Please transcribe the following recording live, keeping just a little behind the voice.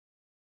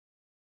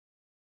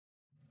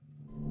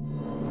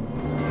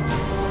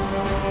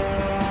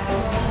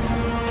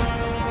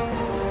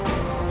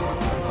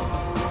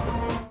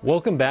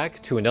Welcome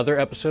back to another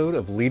episode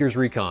of Leaders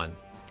Recon.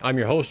 I'm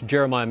your host,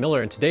 Jeremiah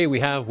Miller, and today we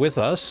have with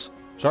us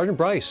Sergeant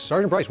Brice.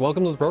 Sergeant Brice,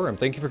 welcome to the program.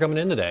 Thank you for coming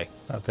in today.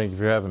 Thank you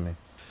for having me.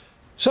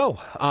 So,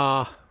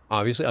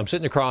 obviously, I'm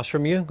sitting across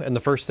from you, and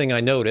the first thing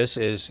I notice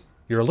is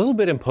you're a little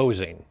bit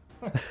imposing.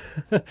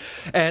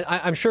 And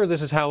I'm sure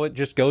this is how it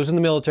just goes in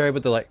the military,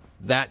 but they're like,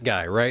 that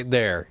guy right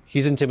there,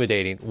 he's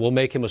intimidating. We'll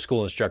make him a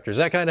school instructor. Is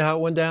that kind of how it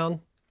went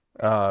down?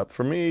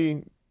 For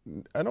me,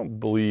 I don't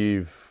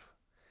believe,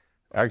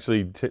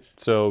 actually,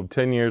 so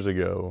 10 years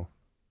ago,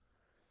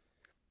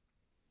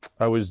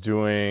 I was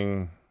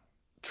doing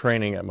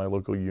training at my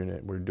local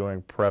unit. We're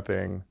doing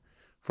prepping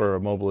for a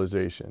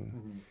mobilization.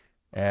 Mm-hmm.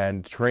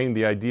 And training,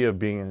 the idea of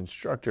being an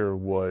instructor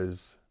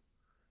was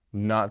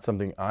not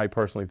something I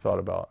personally thought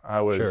about. I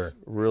was a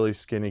really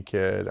skinny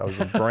kid. I was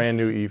a brand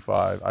new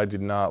E5. I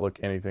did not look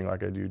anything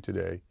like I do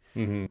today.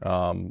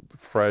 Mm-hmm.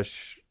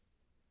 Fresh,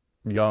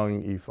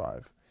 young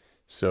E5.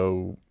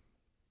 So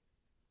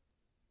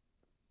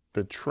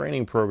the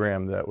training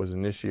program that was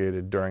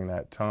initiated during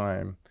that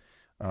time,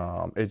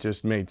 it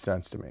just made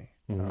sense to me.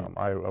 Mm-hmm.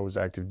 I was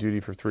active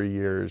duty for 3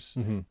 years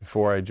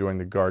before I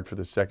joined the Guard for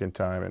the second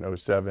time in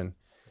 '07.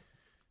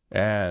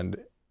 And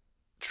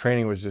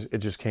training was it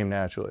just came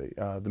naturally.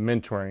 The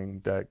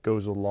mentoring that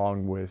goes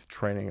along with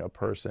training a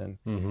person.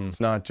 Mm-hmm.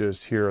 It's not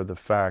just, here are the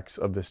facts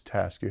of this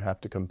task you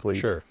have to complete.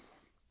 Sure.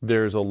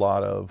 There's a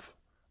lot of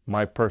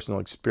my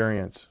personal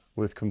experience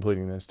with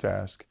completing this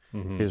task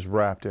is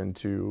wrapped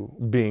into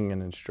being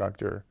an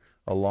instructor,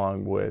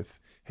 along with,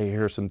 hey,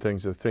 here's some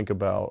things to think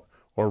about,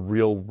 or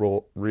real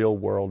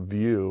world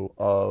view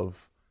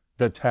of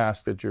the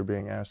task that you're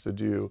being asked to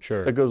do.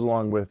 Sure. That goes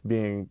along with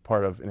being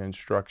part of an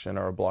instruction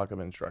or a block of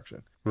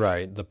instruction.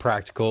 Right, the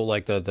practical,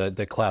 like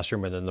the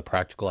classroom, and then the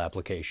practical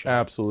application.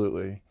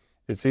 Absolutely.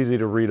 It's easy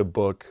to read a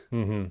book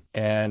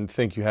and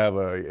think you have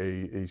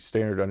a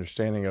standard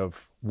understanding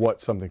of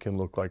what something can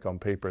look like on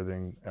paper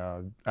than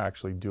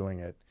actually doing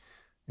it.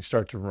 You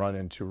start to run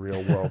into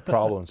real world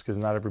problems because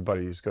not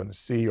everybody is going to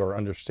see or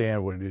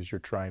understand what it is you're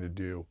trying to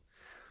do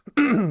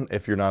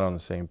if you're not on the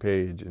same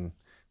page, and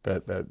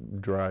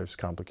that drives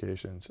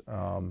complications.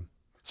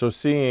 So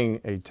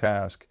seeing a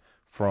task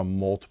from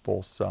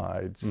multiple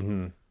sides,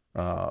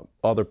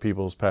 other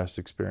people's past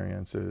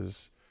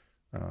experiences,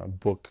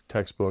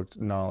 textbook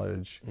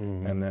knowledge,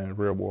 and then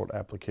real world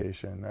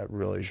application, that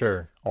really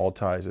all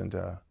ties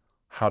into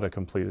how to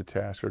complete a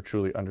task or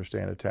truly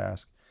understand a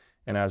task.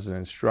 And as an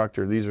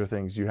instructor, these are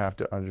things you have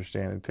to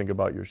understand and think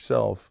about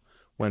yourself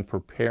when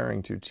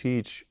preparing to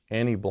teach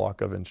any block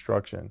of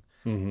instruction.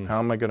 How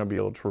am I going to be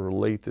able to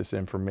relate this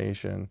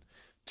information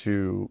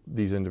to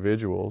these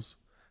individuals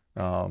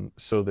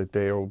so that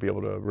they will be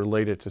able to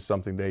relate it to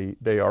something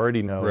they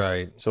already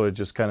know, so it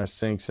just kind of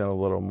sinks in a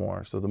little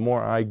more. So the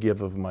more I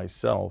give of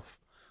myself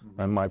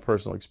and my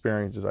personal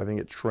experiences, I think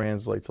it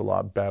translates a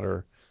lot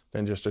better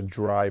than just a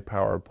dry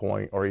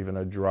PowerPoint or even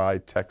a dry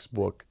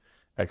textbook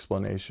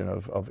explanation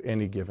of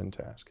any given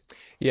task.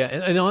 Yeah,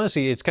 and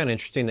honestly, it's kind of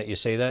interesting that you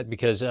say that,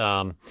 because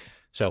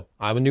so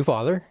I'm a new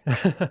father,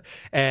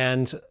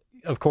 and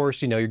of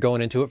course, you know, you're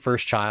going into it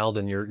first child,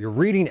 and you're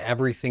reading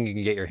everything you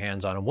can get your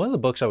hands on. And one of the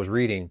books I was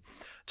reading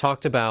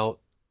talked about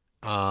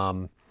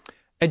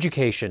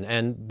education,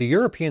 and the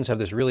Europeans have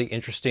this really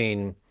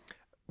interesting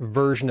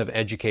version of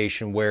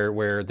education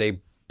where they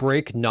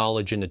break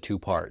knowledge into two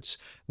parts.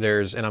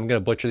 There's, and I'm going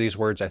to butcher these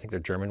words, I think they're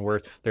German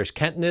words. There's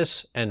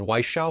Kenntnis and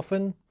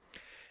Weisschaufeln.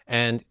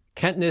 And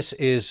Kenntnis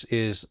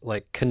is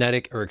like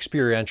kinetic or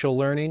experiential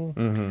learning,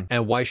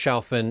 and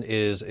Weisschaufeln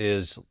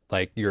is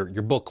like your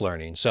book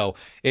learning. So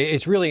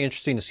it's really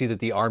interesting to see that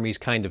the Army's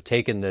kind of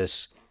taken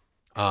this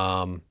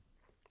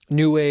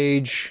new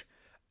age,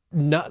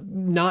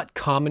 not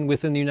common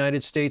within the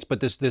United States,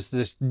 but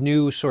this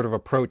new sort of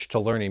approach to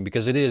learning,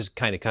 because it is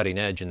kind of cutting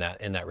edge in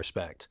that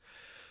respect.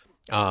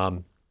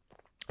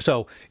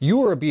 So you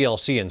were a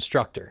BLC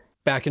instructor.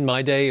 Back in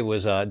my day, it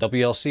was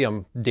WLC.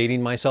 I'm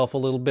dating myself a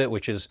little bit,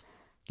 which is,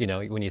 you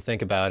know, when you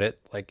think about it,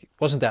 like, it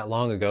wasn't that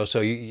long ago.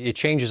 So it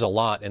changes a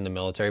lot in the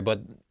military,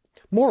 but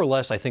more or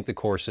less, I think the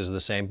course is the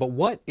same. But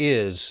what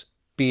is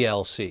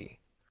BLC?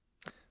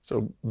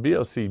 So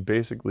BLC,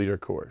 Basic Leader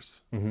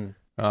Course,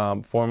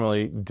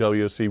 formerly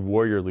WOC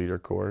Warrior Leader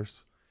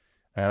Course.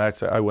 And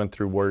I went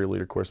through Warrior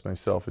Leader Course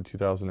myself in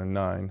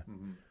 2009.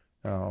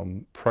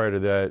 Prior to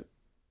that,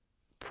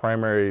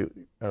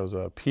 I was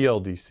a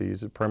PLDC,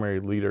 is a Primary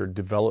Leader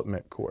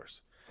Development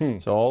Course.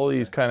 So all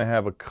these kind of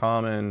have a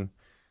common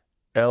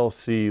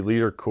LC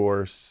leader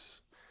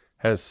course,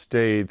 has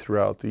stayed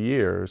throughout the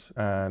years,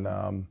 and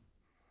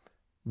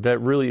that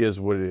really is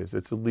what it is.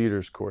 It's a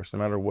leader's course, no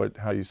matter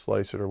how you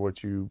slice it or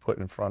what you put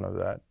in front of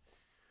that.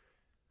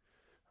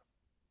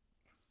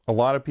 A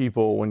lot of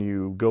people, when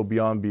you go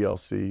beyond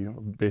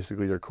BLC, Basic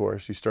Leader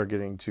Course, you start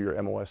getting to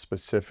your MOS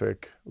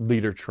specific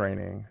leader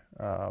training.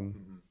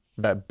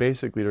 That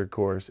Basic Leader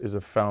Course is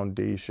a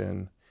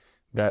foundation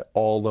that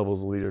all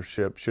levels of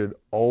leadership should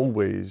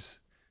always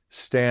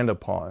stand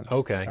upon.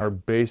 Our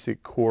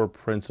basic core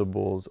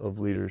principles of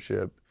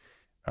leadership.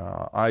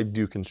 I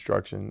do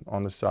construction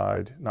on the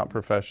side, not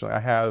professionally. I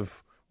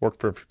have worked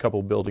for a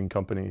couple building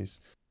companies.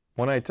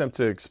 When I attempt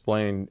to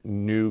explain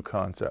new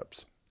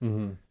concepts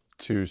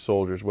to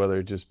soldiers, whether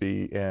it just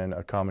be in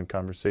a common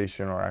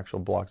conversation or actual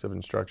blocks of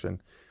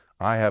instruction,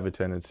 I have a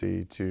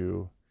tendency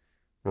to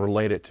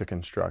relate it to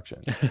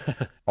construction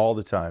all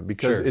the time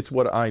because it's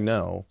what I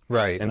know.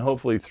 Right. And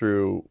hopefully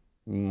through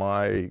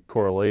my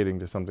correlating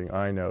to something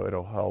I know,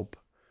 it'll help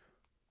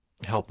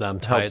them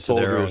tie it to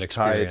their own soldiers experience.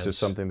 tie it to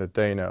something that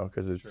they know,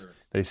 because it's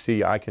they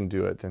see I can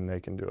do it, then they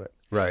can do it.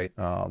 Right.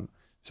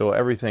 So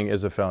everything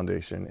is a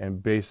foundation,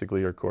 and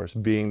basically your course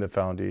being the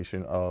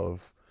foundation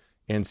of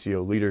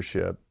NCO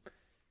leadership,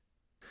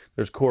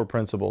 there's core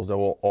principles that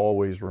will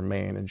always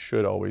remain and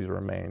should always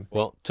remain.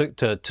 Well,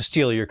 to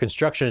steal your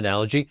construction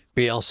analogy,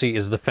 BLC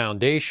is the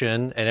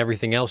foundation and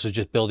everything else is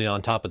just building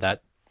on top of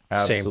that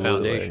same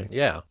foundation.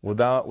 Yeah.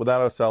 Without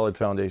a solid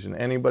foundation,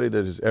 anybody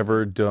that has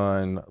ever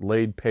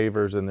laid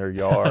pavers in their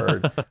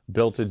yard,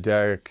 built a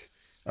deck,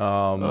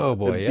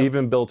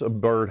 even built a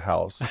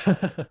birdhouse,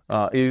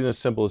 even as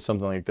simple as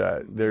something like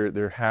that,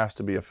 there has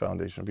to be a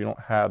foundation. If you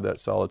don't have that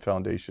solid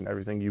foundation,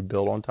 everything you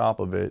build on top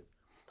of it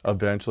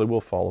eventually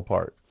will fall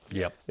apart.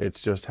 Yep.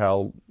 It's just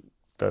how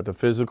the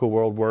physical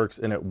world works,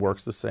 and it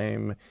works the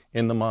same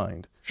in the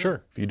mind.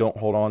 Sure. If you don't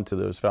hold on to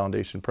those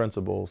foundation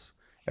principles,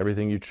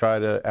 everything you try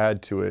to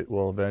add to it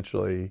will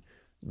eventually,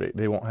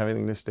 they won't have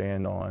anything to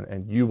stand on,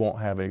 and you won't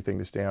have anything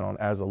to stand on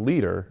as a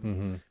leader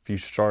if you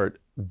start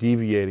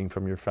deviating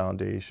from your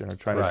foundation or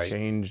trying to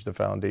change the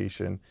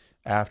foundation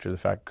after the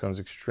fact. Becomes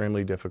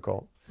extremely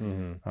difficult,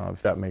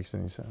 if that makes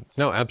any sense.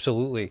 No,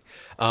 absolutely.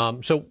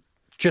 So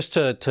just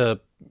to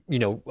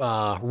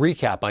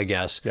recap, I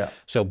guess. Yeah.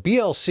 So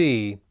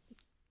BLC,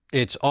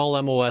 it's all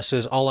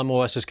MOSs. All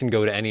MOSs can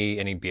go to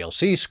any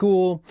BLC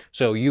school.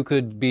 So you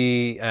could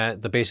be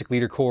at the basic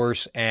leader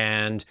course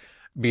and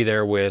be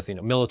there with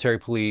military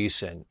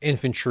police and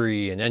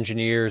infantry and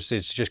engineers.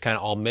 It's just kind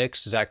of all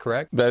mixed. Is that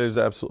correct? That is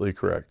absolutely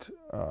correct.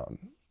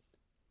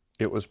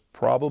 It was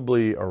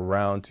probably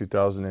around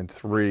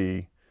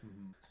 2003,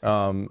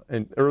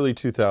 in early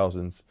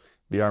 2000s,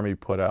 the Army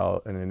put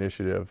out an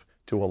initiative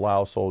to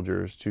allow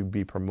soldiers to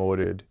be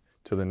promoted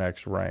to the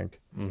next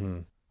rank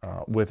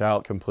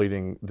without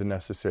completing the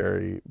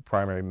necessary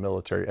primary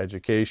military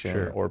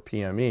education or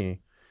PME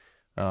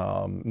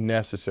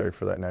necessary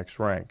for that next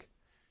rank.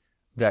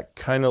 That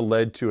kind of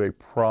led to a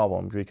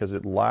problem because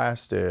it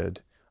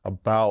lasted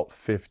about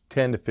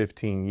 10 to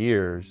 15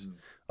 years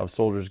of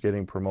soldiers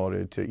getting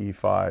promoted to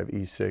E5,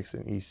 E6,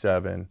 and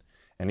E7,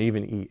 and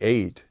even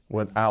E8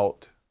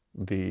 without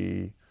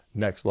the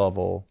next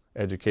level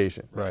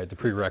education. Right, the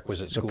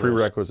prerequisite schools. The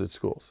prerequisite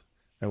schools.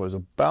 And it was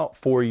about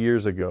 4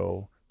 years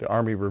ago, the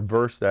Army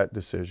reversed that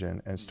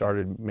decision and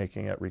started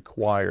making it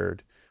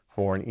required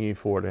for an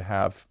E4 to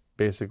have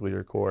basic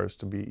leader course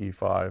to be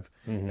E5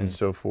 and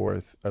so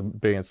forth,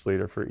 advanced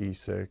leader for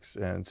E6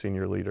 and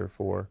senior leader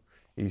for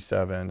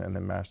E7, and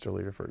then master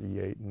leader for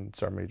E8 and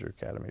Sergeant Major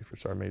Academy for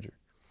Sergeant Major.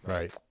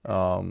 Right.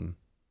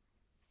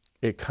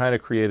 It kind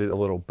of created a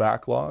little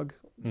backlog,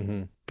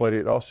 but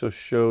it also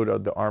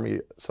showed the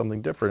Army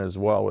something different as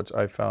well, which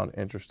I found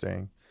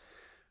interesting.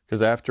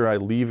 Because after I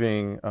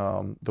leaving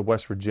the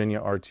West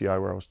Virginia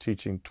RTI, where I was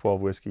teaching 12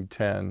 Whiskey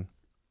 10,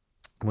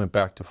 went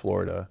back to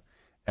Florida,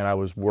 and I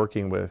was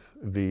working with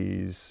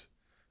these,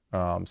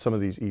 some of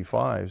these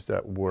E5s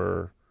that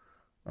were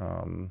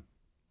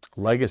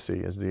legacy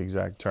is the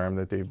exact term,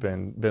 that they've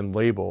been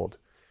labeled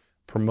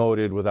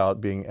promoted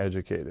without being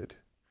educated.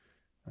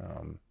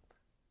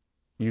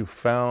 You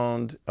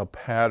found a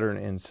pattern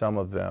in some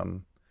of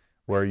them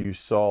where you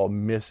saw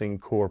missing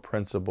core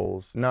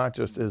principles, not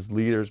just as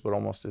leaders, but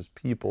almost as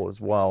people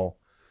as well.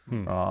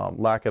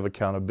 Lack of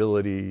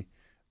accountability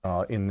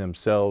in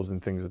themselves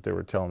and things that they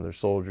were telling their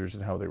soldiers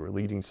and how they were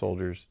leading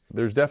soldiers.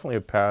 There's definitely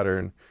a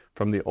pattern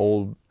from the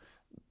old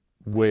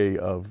way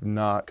of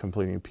not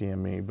completing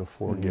PME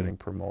before getting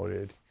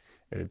promoted.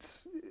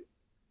 It's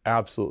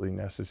absolutely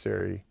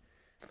necessary.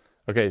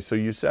 Okay, so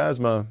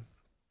USASMA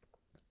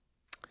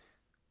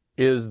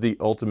is the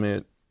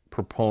ultimate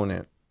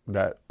proponent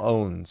that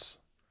owns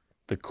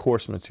the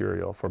course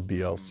material for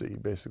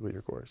BLC, basically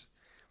your course.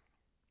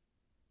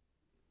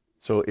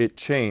 So it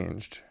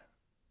changed.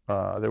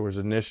 There was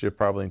an initiative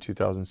probably in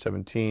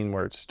 2017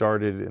 where it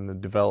started in the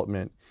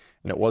development,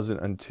 and it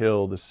wasn't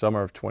until the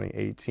summer of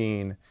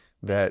 2018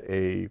 that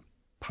a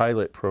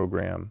pilot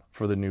program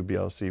for the new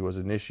BLC was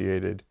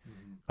initiated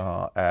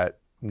at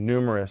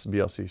numerous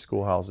BLC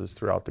schoolhouses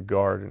throughout the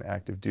Guard and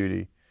active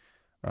duty.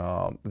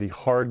 The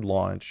hard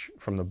launch,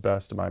 from the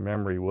best of my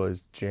memory,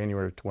 was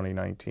January of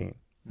 2019.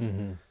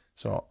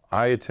 So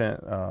I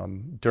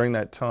during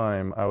that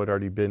time, I had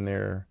already been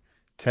there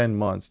 10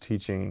 months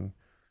teaching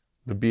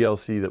the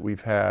BLC that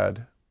we've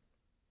had,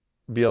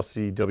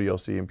 BLC,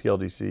 WLC, and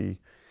PLDC.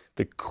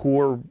 The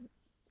core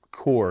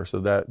course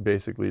of that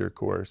basic leader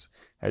course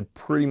had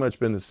pretty much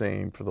been the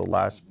same for the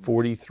last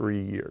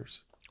 43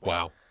 years.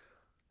 Wow.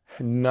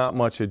 Not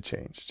much had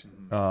changed.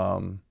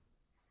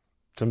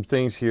 Some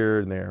things here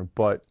and there,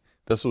 but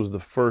this was the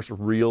first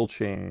real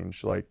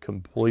change, like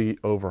complete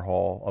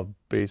overhaul of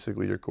basic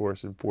leader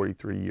course in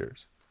 43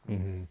 years.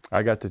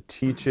 I got to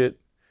teach it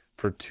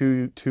for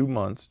two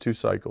months, 2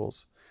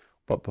 cycles.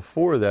 But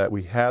before that,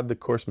 we had the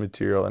course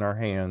material in our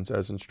hands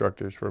as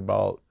instructors for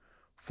about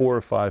 4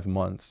 or 5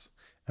 months.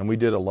 And we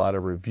did a lot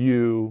of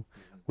review.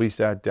 We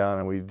sat down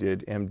and we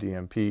did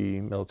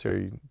MDMP,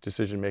 military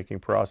decision-making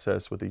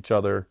process, with each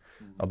other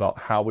about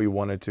how we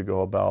wanted to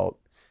go about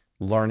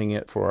learning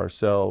it for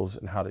ourselves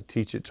and how to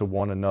teach it to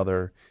one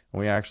another. And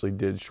we actually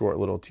did short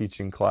little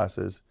teaching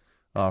classes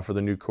for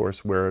the new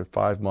course, where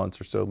 5 months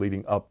or so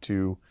leading up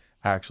to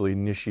actually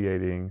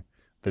initiating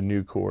the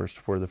new course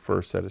for the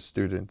first set of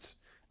students.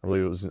 I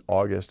believe it was in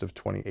August of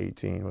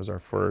 2018 was our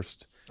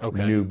first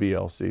new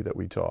BLC that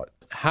we taught.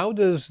 How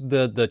does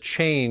the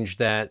change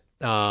that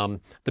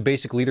the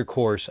basic leader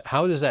course,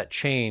 how does that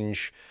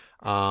change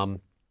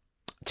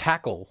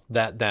tackle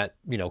that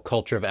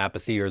culture of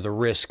apathy, or the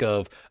risk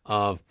of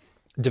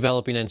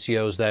developing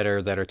NCOs that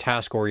are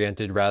task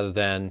oriented rather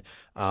than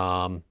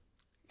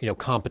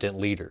competent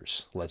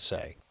leaders, let's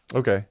say?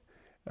 Okay,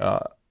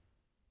 I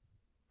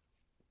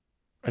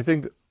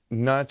think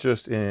not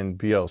just in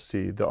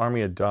BLC, the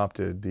Army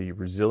adopted the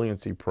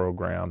resiliency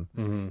program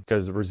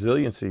because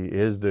resiliency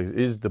is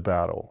the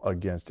battle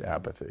against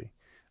apathy.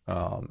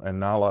 And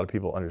not a lot of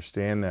people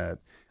understand that.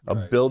 A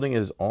building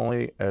is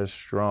only as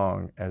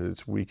strong as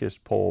its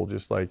weakest pole,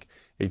 just like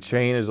a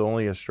chain is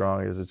only as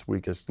strong as its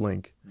weakest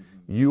link.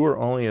 You are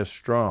only as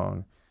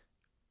strong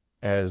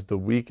as the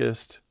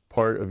weakest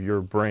part of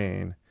your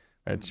brain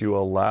that you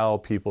allow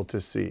people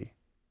to see.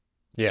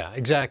 Yeah,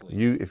 exactly.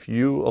 If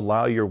you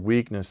allow your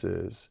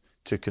weaknesses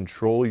to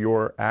control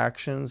your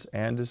actions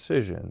and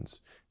decisions,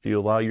 if you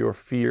allow your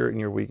fear and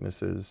your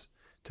weaknesses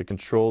to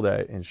control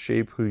that and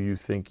shape who you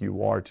think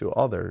you are to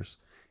others,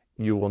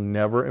 you will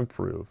never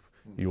improve.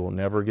 You will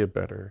never get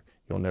better.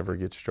 You'll never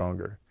get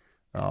stronger.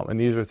 And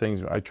these are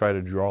things I try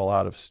to draw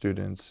out of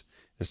students,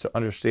 is to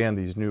understand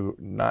these new,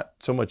 not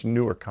so much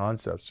newer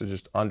concepts, to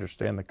just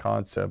understand the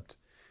concept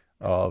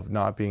of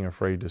not being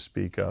afraid to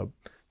speak up,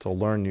 to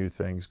learn new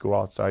things, go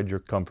outside your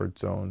comfort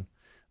zone,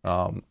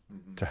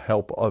 to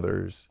help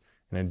others.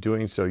 And in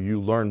doing so, you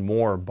learn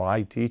more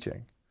by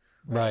teaching.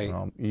 Right.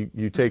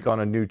 You take on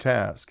a new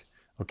task.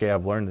 Okay,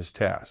 I've learned this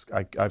task.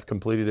 I've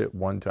completed it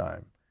one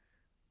time.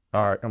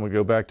 All right, I'm gonna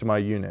go back to my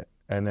unit.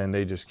 And then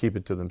they just keep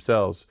it to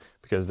themselves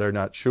because they're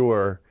not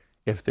sure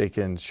if they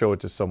can show it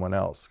to someone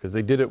else. Because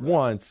they did it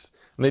once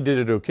and they did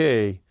it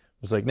okay.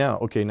 It's like, now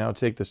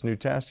take this new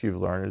task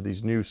you've learned, or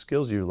these new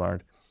skills you've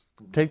learned,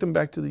 take them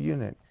back to the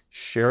unit.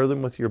 Share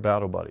them with your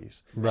battle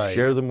buddies.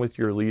 Share them with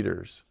your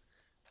leaders.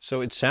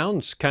 So it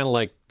sounds kind of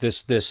like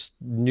this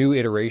new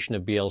iteration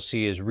of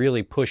BLC is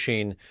really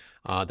pushing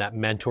that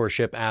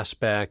mentorship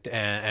aspect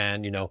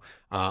and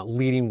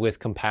leading with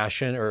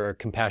compassion, or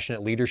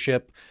compassionate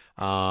leadership.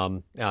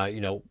 That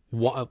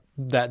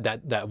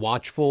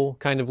watchful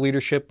kind of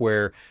leadership,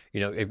 where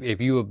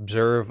if you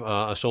observe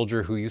a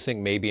soldier who you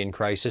think may be in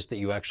crisis, that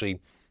you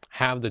actually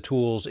have the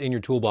tools in your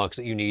toolbox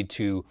that you need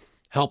to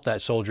help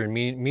that soldier and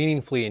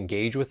meaningfully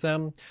engage with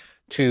them,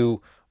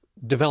 to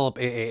develop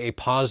a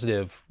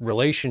positive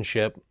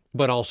relationship,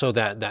 but also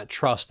that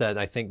trust that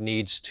I think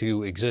needs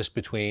to exist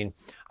between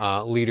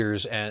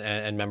leaders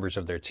and members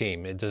of their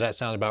team. Does that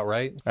sound about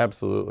right?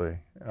 Absolutely.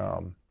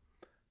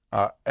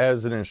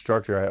 As an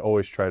instructor, I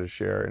always try to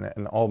share,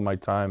 and all of my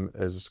time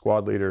as a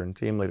squad leader and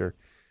team leader,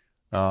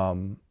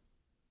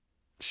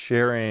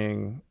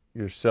 sharing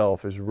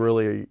yourself is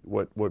really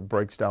what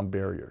breaks down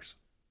barriers.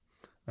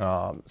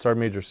 Sergeant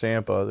Major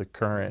Sampa, the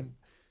current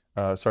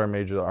Sergeant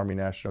Major of the Army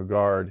National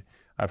Guard,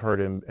 I've heard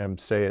him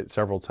say it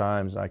several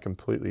times, and I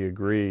completely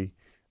agree.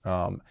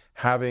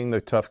 Having the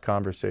tough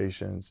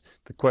conversations,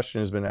 the question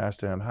has been asked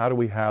to him, how do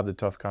we have the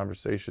tough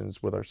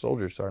conversations with our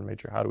soldiers, Sergeant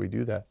Major? How do we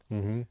do that?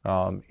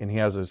 And he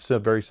has a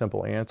very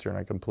simple answer, and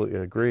I completely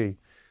agree.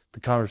 The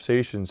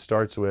conversation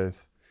starts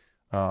with,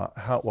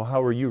 how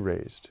were you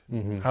raised?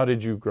 How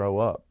did you grow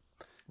up?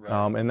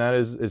 And that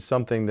is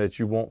something that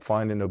you won't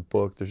find in a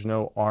book. There's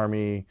no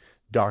Army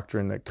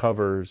doctrine that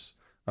covers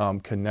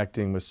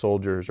connecting with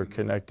soldiers or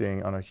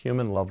connecting on a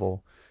human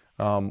level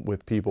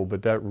with people,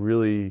 but that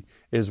really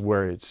is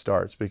where it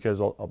starts,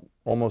 because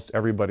almost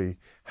everybody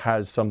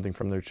has something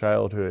from their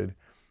childhood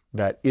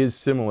that is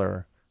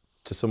similar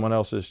to someone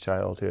else's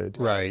childhood.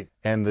 Right.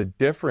 And the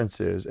difference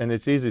is, and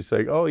it's easy to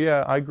say, oh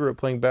yeah, I grew up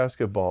playing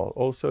basketball.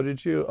 Oh, so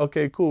did you?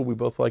 Okay, cool, we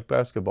both like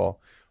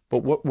basketball.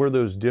 But what were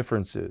those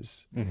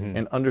differences?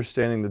 And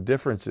understanding the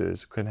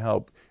differences can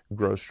help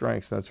grow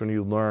strengths. And that's when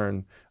you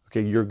learn,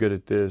 okay, you're good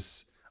at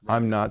this,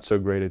 I'm not so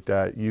great at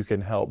that. You can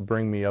help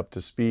bring me up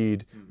to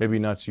speed, maybe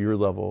not to your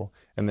level,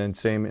 and then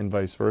same and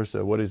vice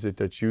versa. What is it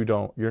that you're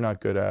not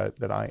good at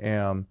that I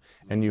am?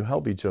 And you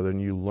help each other, and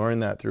you learn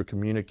that through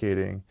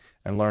communicating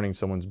and learning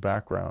someone's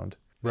background.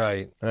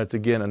 Right. And that's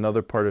again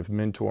another part of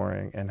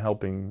mentoring and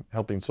helping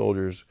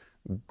soldiers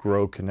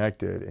grow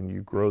connected, and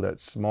you grow that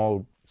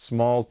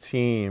small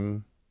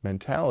team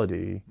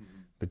mentality.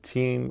 The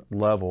team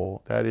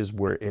level, that is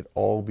where it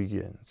all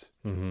begins.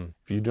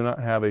 If you do not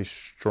have a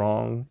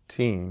strong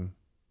team,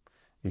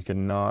 you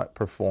cannot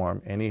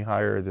perform any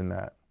higher than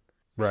that.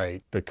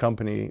 Right. The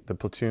company, the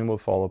platoon will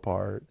fall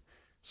apart,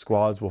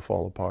 squads will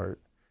fall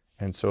apart,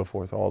 and so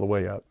forth, all the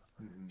way up.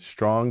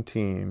 Strong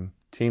team,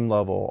 team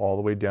level, all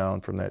the way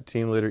down from that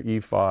team leader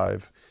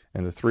E5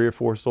 and the 3 or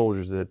 4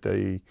 soldiers that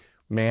they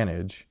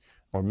manage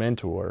or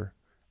mentor.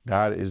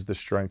 That is the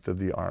strength of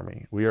the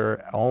Army. We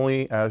are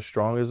only as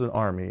strong as an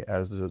Army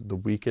as the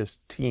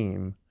weakest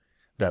team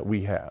that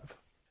we have.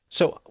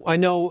 So I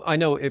know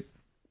it,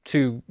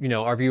 to,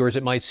 our viewers,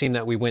 it might seem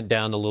that we went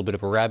down a little bit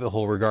of a rabbit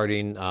hole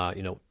regarding,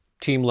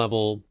 team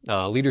level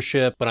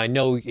leadership, but I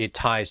know it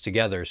ties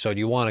together. So do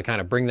you want to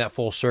kind of bring that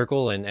full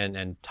circle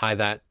and tie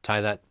that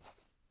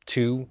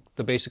to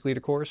the basic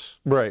leader course?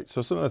 Right.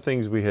 So some of the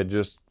things we had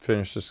just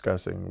finished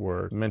discussing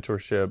were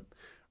mentorship,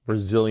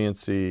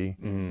 resiliency,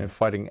 and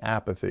fighting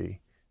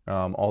apathy,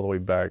 all the way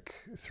back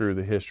through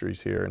the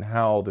histories here, and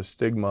how the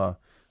stigma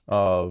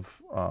of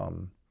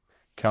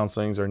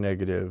counselings are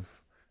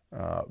negative,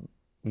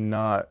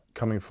 not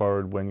coming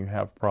forward when you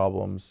have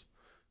problems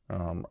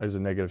is a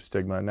negative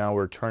stigma. Now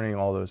we're turning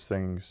all those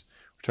things,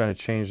 we're trying to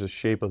change the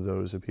shape of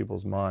those in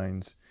people's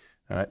minds.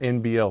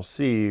 In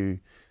BLC,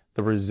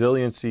 the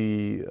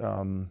resiliency,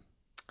 I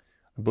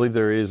believe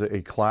there is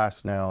a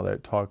class now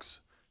that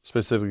talks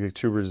specifically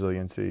to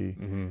resiliency,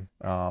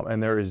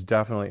 and there is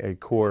definitely a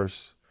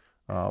course,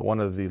 one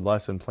of the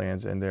lesson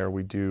plans in there,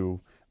 we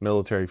do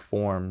military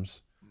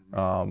forms.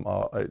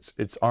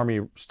 It's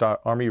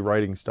Army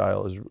writing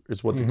style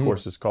is what the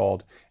course is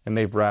called, and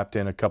they've wrapped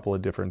in a couple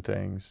of different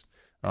things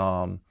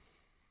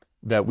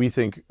that we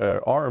think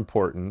are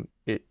important.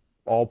 It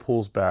all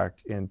pulls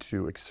back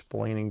into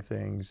explaining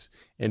things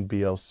in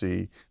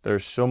BLC.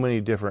 There's so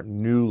many different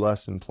new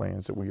lesson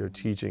plans that we are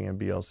teaching in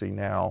BLC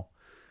now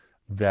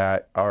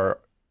that are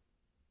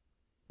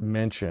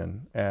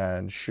mention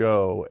and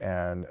show,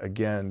 and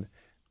again,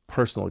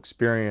 personal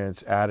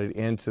experience added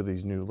into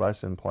these new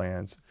lesson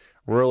plans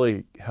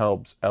really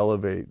helps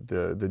elevate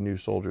the new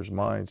soldiers'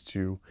 minds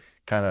to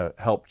kind of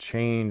help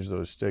change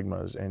those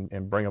stigmas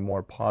and bring a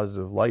more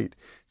positive light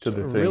to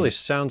the things. It really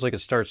sounds like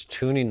it starts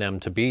tuning them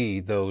to be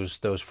those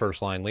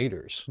first line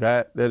leaders.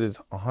 That is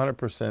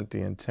 100%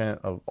 the intent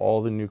of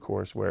all the new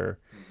courseware,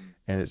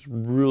 and it's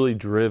really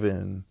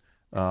driven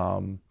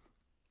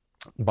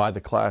by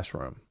the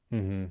classroom.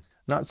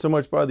 Not so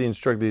much by the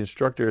instructor. The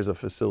instructor is a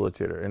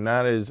facilitator, and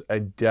that is a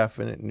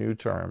definite new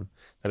term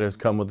that has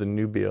come with the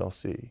new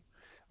BLC.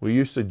 We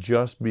used to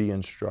just be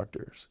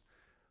instructors.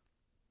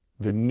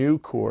 The new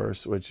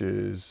course, which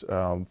is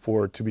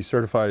to be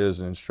certified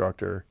as an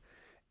instructor,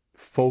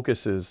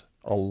 focuses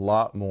a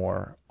lot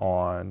more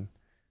on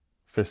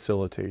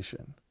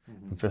facilitation.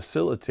 And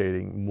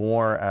facilitating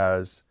more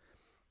as,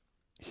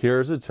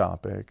 here's a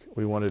topic,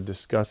 we want to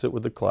discuss it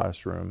with the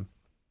classroom,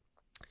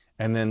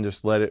 and then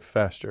just let it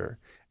fester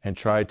and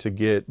try to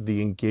get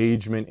the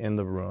engagement in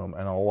the room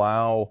and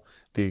allow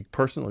the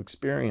personal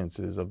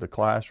experiences of the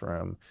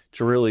classroom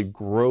to really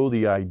grow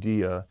the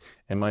idea.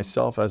 And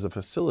myself as a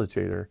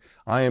facilitator,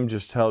 I am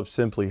just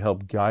simply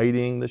help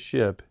guiding the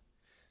ship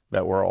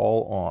that we're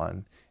all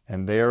on,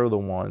 and they're the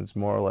ones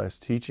more or less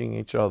teaching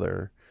each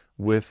other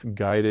with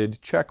guided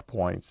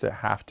checkpoints that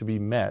have to be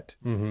met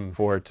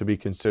for it to be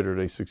considered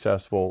a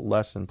successful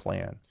lesson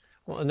plan.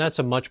 Well, and that's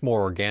a much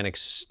more organic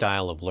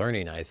style of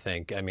learning, I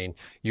think. I mean,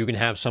 you can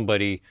have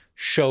somebody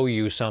show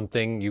you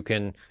something, you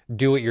can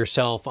do it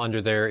yourself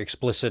under their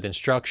explicit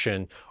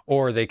instruction,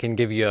 or they can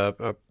give you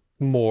a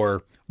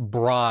more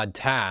broad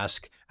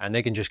task and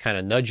they can just kind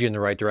of nudge you in the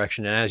right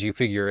direction. And as you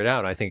figure it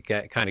out, I think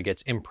it kind of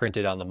gets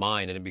imprinted on the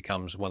mind, and it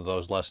becomes one of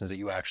those lessons that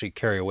you actually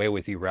carry away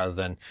with you rather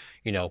than,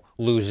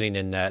 losing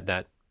in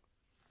that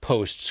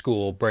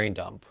post-school brain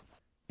dump.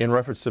 In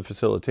reference to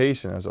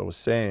facilitation, as I was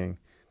saying,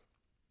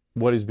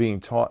 what is being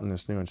taught in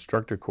this new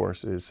instructor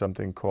course is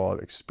something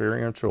called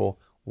experiential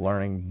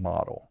learning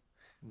model.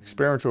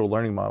 Experiential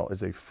learning model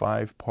is a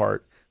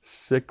 5-part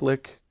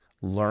cyclic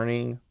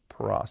learning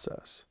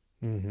process.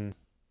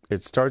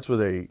 It starts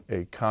with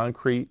a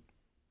concrete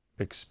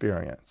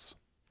experience,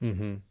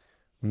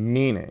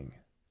 meaning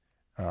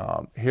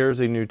here's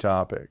a new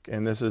topic,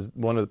 and this is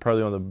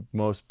probably one of the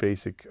most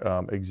basic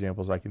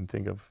examples I can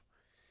think of,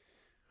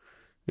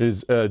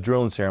 is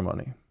drill and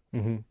ceremony.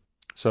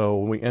 So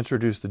when we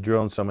introduce the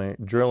drill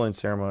and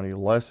ceremony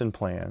lesson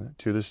plan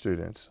to the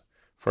students,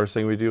 first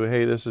thing we do,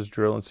 hey, this is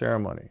drill and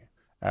ceremony,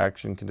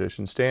 action,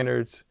 condition,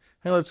 standards,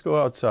 hey, let's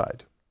go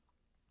outside.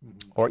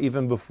 Or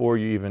even before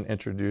you even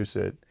introduce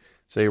it,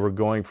 say we're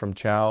going from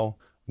chow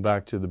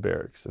back to the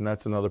barracks. And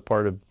that's another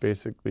part of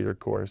basic leader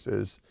course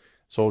is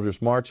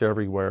soldiers march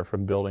everywhere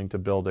from building to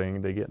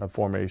building. They get in a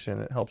formation.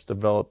 It helps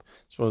develop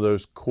some of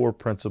those core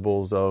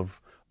principles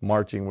of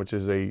marching, which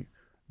is a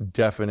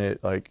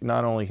definite,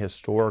 not only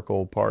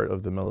historical part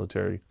of the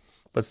military,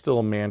 but still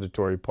a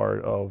mandatory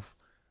part of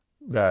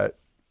that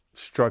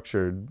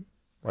structured,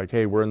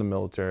 hey, we're in the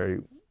military,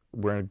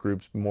 we're in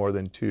groups more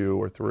than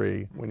 2 or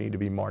 3, we need to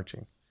be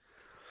marching.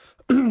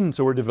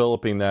 So we're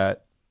developing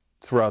that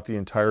throughout the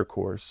entire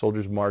course.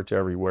 Soldiers march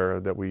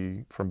everywhere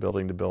from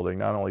building to building,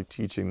 not only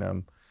teaching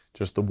them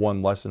just the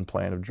one lesson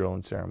plan of drill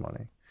and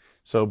ceremony.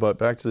 So, but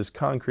back to this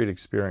concrete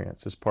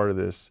experience as part of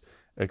this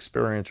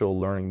experiential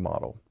learning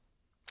model.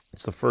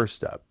 It's the first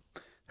step.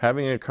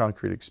 Having a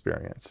concrete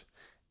experience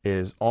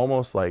is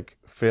almost like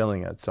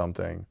failing at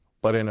something,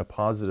 but in a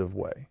positive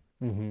way.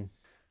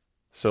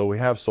 So we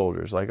have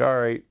soldiers like, all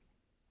right,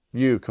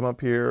 you come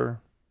up here,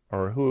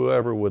 or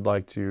whoever would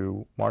like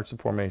to march the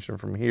formation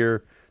from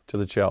here to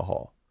the chow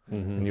hall.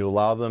 And you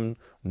allow them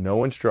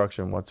no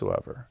instruction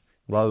whatsoever.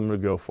 Allow them to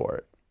go for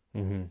it.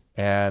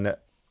 And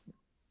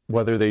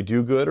whether they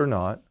do good or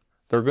not,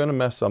 they're going to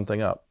mess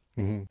something up.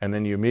 And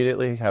then you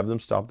immediately have them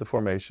stop the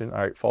formation. All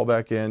right, fall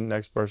back in.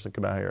 Next person,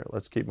 come out here.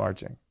 Let's keep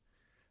marching.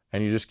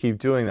 And you just keep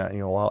doing that. And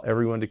you allow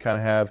everyone to kind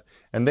of have,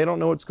 and they don't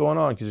know what's going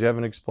on because you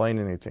haven't explained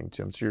anything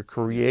to them. So you're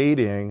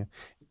creating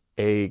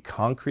a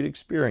concrete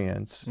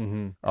experience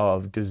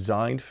of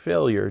designed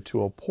failure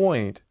to a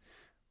point,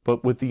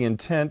 but with the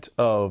intent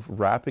of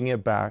wrapping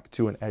it back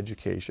to an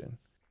education.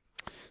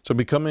 So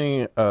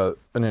becoming an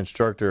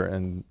instructor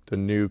in the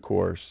new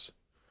course,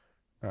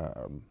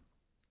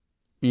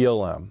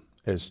 ELM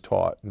is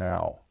taught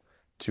now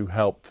to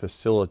help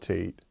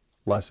facilitate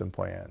lesson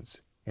plans.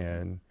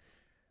 And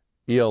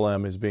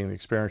ELM is being the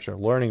experiential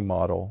learning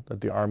model that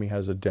the Army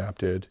has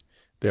adapted.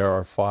 There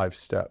are 5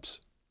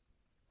 steps.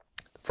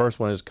 The first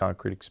one is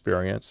concrete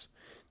experience.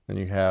 Then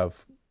you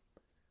have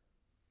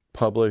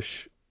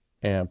publish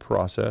and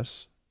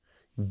process,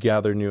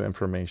 gather new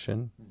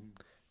information,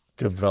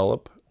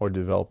 develop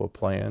a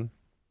plan,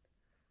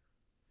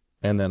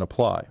 and then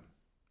apply.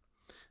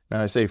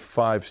 Now I say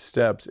 5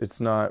 steps, it's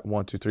not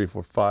 1, 2, 3,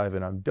 4, 5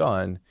 and I'm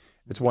done.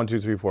 It's 1, 2,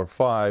 3, 4,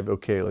 5,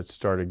 okay, let's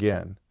start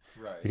again.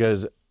 Right.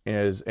 Because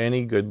as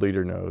any good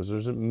leader knows,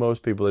 there's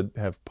most people that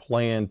have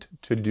planned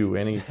to do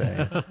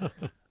anything.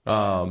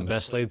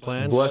 Best laid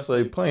plans? Best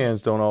laid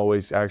plans don't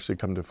always actually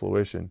come to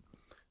fruition.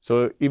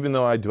 So even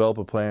though I develop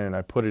a plan and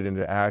I put it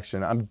into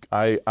action,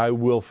 I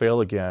will fail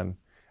again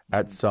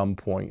at some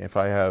point. If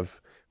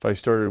I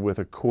started with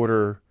a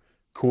quarter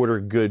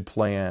good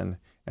plan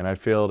and I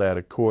failed at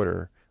a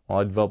quarter, well,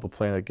 I develop a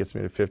plan that gets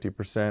me to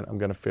 50%, I'm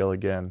going to fail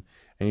again.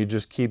 And you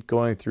just keep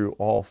going through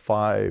all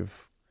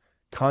 5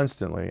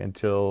 constantly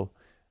until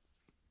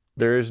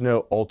there is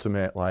no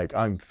ultimate, like,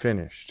 I'm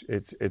finished.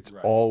 It's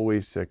right.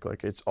 Always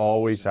cyclic. It's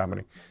always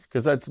happening.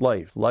 Because that's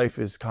life. Life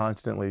is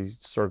constantly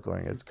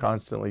circling. It's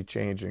constantly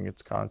changing.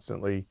 It's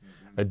constantly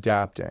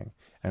adapting.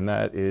 And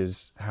that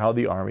is how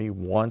the Army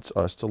wants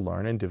us to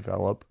learn and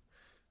develop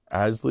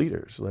as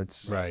leaders.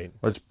 Let's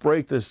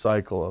break this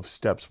cycle of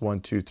steps 1,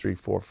 2, 3,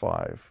 4,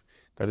 5.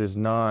 That is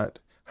not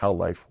how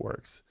life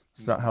works.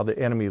 It's not how the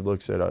enemy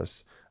looks at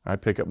us. I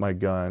pick up my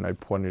gun, I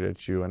point it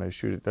at you, and I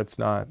shoot it. That's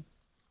not,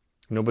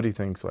 nobody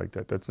thinks like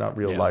that. That's not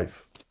real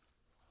life.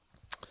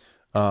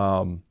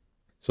 So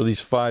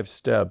these 5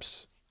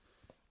 steps: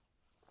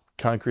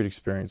 concrete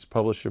experience,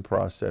 publish your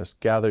process,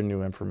 gather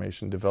new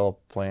information, develop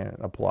a plan,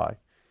 and apply.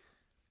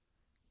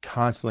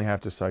 Constantly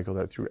have to cycle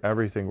that through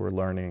everything we're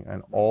learning,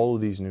 and all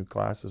of these new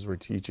classes we're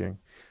teaching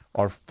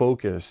are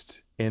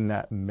focused in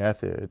that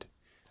method.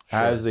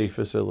 As a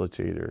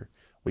facilitator,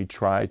 we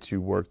try to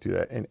work through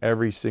that, and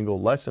every single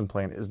lesson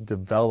plan is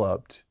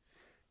developed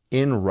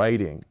in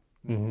writing.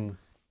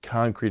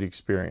 Concrete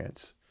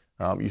experience.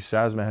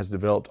 USASMA has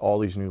developed all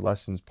these new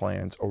lessons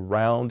plans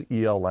around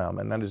ELM,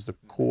 and that is the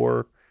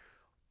core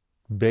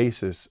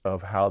basis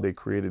of how they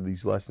created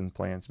these lesson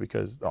plans,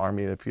 because the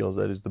Army feels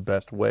that is the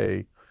best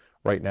way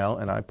right now,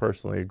 and I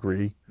personally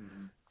agree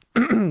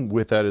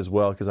with that as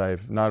well, because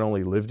I've not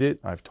only lived it,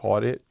 I've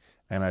taught it,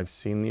 and I've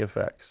seen the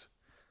effects.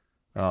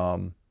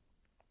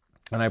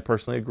 And I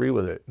personally agree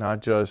with it,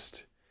 not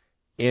just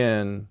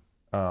in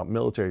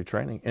military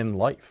training, in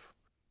life.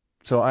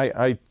 So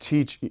I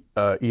teach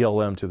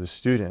ELM to the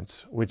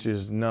students, which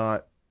is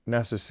not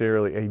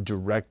necessarily a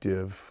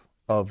directive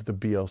of the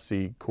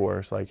BLC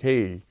course. Like,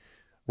 hey,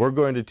 we're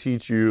going to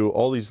teach you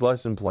all these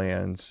lesson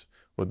plans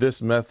with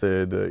this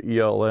method, the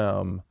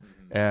ELM,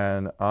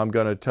 and I'm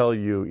going to tell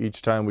you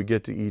each time we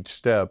get to each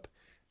step,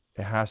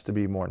 it has to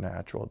be more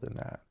natural than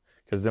that,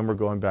 because then we're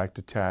going back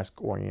to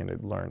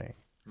task-oriented learning.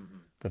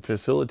 The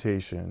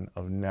facilitation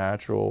of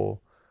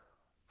natural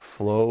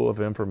flow of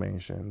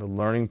information, the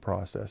learning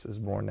process is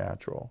more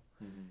natural.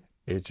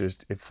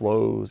 It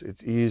flows.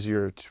 It's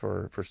easier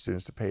for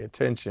students to pay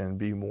attention,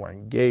 be more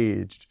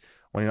engaged,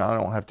 when I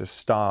don't have to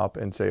stop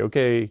and say,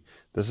 okay,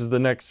 this is the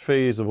next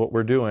phase of what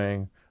we're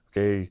doing.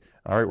 Okay,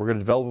 all right, we're going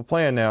to develop a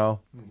plan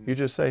now. You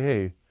just say,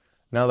 hey,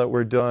 now that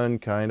we're done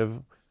kind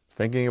of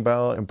thinking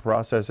about and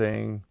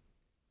processing,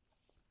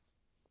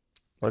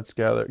 let's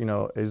gather,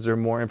 is there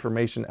more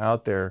information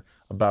out there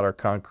about our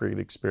concrete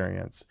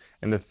experience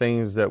and the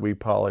things that we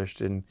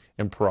polished and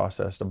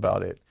processed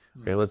about it?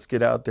 Okay, let's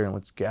get out there and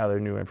let's gather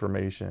new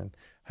information.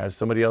 Has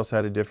somebody else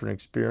had a different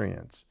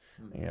experience?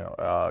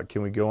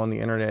 Can we go on the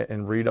internet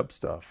and read up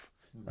stuff?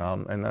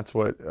 And that's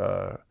what,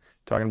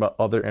 talking about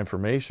other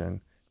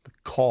information, the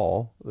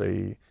CALL,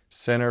 the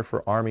Center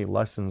for Army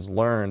Lessons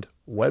Learned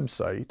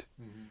website,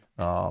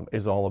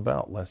 is all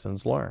about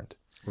lessons learned.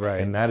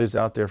 Right. And that is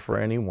out there for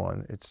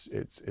anyone.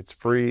 It's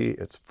free.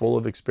 It's full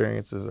of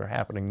experiences that are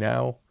happening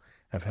now,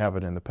 have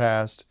happened in the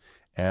past,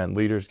 And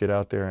leaders get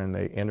out there and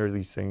they enter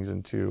these things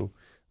into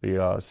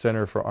the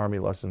Center for Army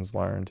Lessons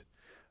Learned,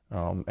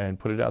 and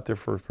put it out there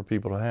for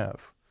people to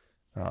have.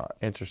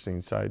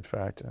 Interesting side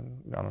fact,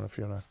 and I don't know if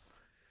you want to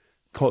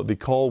call the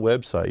call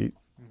website.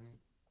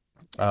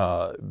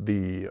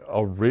 The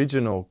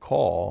original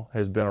call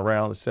has been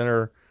around the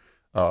center.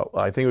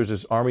 I think it was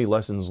just Army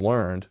Lessons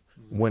Learned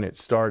when it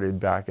started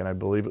back in, I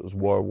believe it was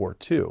World War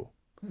II.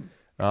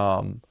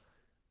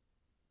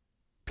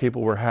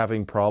 People were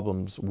having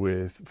problems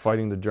with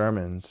fighting the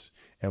Germans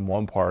in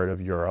one part of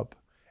Europe,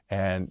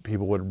 and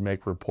people would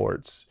make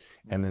reports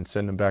and then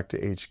send them back to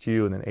HQ,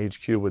 and then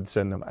HQ would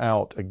send them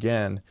out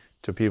again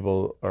to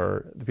people,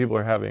 or the people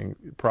are having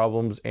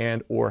problems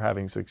and or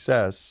having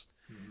success.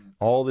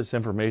 All this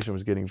information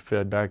was getting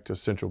fed back to a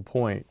central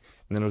point,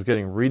 and then it was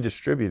getting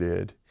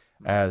redistributed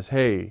as,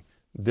 hey,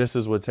 this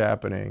is what's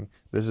happening.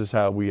 This is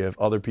how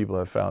other people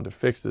have found to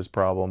fix this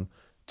problem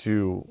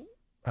to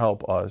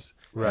help us.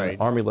 Right.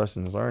 And Army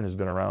Lessons Learned has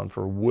been around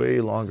for way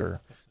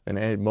longer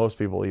than most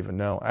people even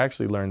know. I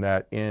actually learned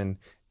that in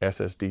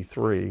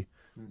SSD3,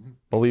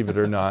 believe it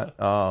or not.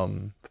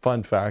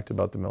 Fun fact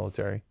about the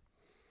military.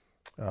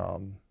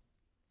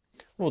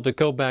 Well, to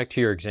go back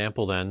to your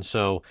example then,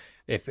 so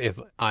if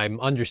I'm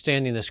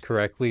understanding this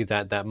correctly,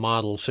 that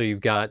model, so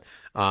you've got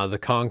the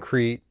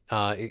concrete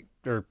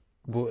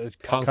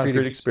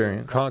Concrete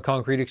experience.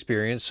 Concrete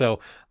experience. So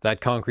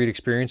that concrete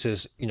experience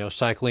is,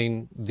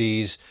 cycling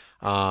these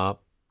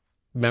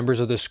members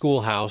of the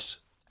schoolhouse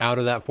out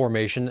of that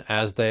formation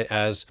as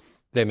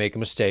they make a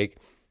mistake.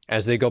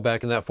 As they go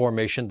back in that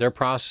formation, they're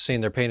processing,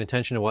 they're paying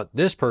attention to what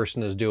this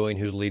person is doing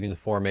who's leading the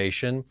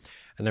formation,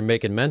 and they're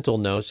making mental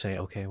notes saying,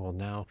 okay, well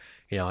now,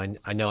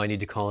 I know I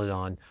need to call it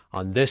on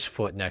this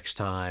foot next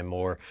time,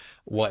 or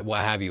what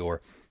have you,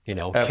 or,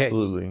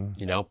 absolutely.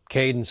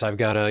 Cadence, I've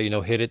got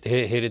to, hit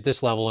it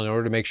this level in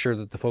order to make sure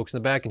that the folks in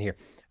the back can hear.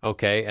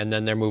 Okay, and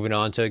then they're moving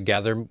on to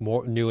gather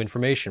more new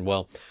information.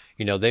 Well,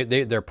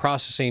 they're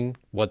processing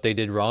what they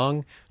did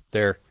wrong.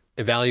 They're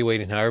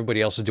evaluating how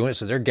everybody else is doing it,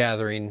 so they're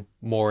gathering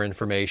more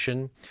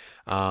information.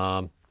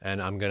 And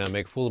I'm going to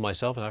make a fool of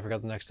myself, and I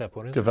forgot the next step.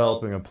 What is it?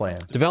 Developing a plan.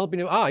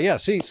 Yeah,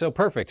 see, so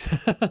perfect.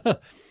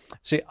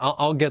 See,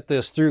 I'll get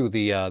this through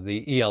the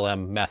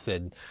ELM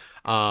method.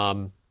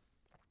 So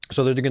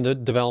they're going to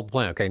develop a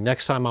plan. Okay,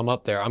 next time I'm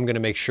up there, I'm going to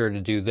make sure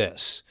to do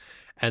this.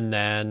 And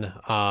then...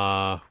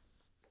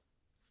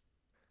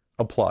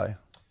 apply.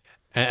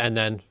 And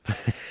then...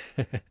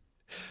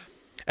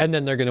 and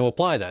then they're going to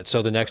apply that.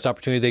 So the next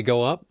opportunity they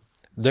go up,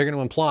 they're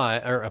going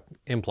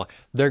to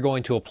they're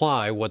going to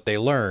apply what they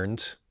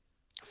learned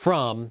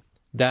from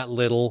that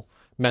little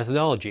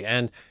methodology.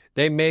 And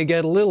they may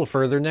get a little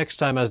further next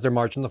time as they're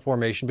marching the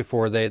formation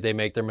before they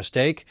make their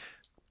mistake.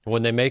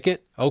 When they make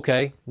it,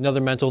 okay,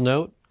 another mental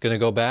note, going to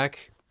go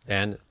back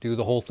and do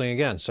the whole thing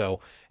again.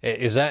 So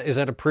is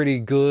that a pretty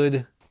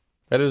good...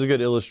 That is a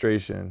good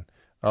illustration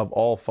of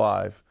all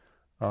 5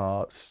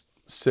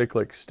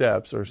 cyclic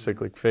steps or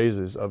cyclic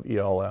phases of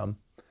ELM.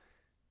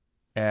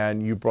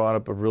 And you brought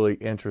up a really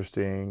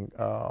interesting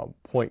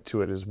point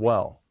to it as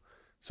well.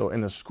 So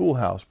in the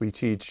schoolhouse, we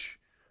teach,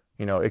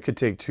 it could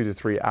take 2 to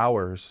 3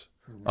 hours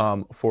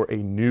for a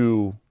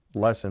new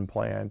lesson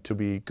plan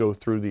to go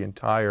through the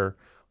entire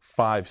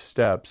 5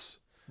 steps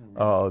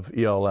of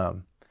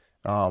ELM.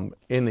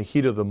 In the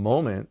heat of the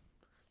moment,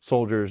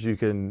 soldiers, you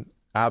can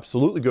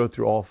absolutely go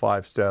through all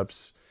 5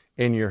 steps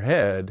in your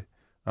head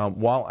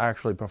while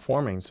actually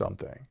performing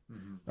something.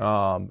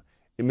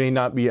 It may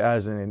not be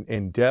as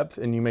in depth,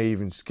 and you may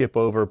even skip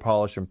over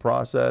polish and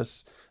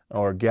process,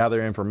 or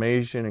gather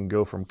information and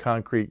go from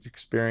concrete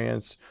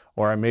experience,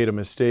 or I made a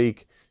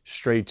mistake,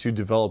 straight to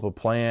develop a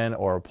plan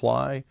or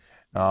apply.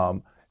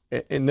 And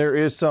there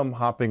is some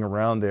hopping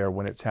around there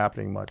when it's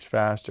happening much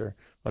faster.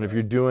 But if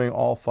you're doing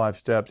all 5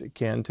 steps, it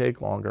can take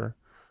longer,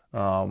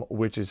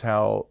 which is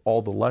how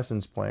all the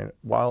lessons plan.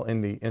 While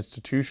in the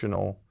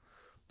institutional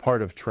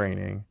part of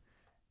training,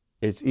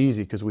 it's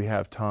easy because we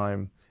have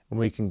time and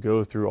we can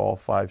go through all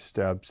 5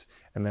 steps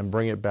and then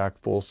bring it back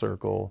full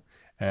circle.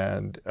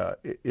 And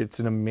it's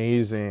an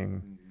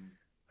amazing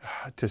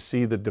to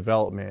see the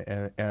development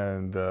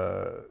and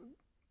the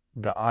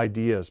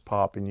ideas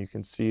pop, and you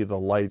can see the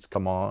lights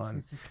come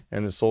on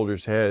in the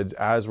soldiers' heads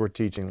as we're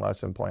teaching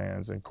lesson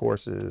plans and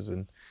courses,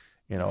 and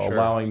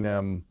allowing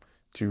them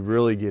to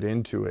really get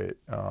into it.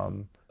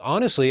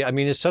 Honestly, I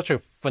mean, it's such a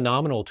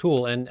phenomenal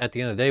tool, and at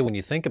the end of the day, when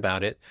you think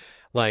about it,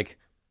 like,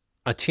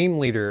 a team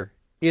leader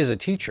is a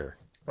teacher,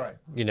 right?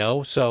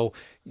 So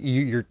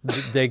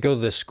they go to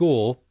the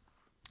school,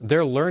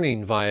 they're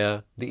learning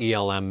via the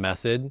ELM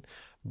method,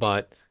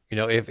 but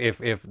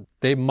if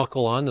they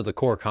muckle onto the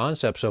core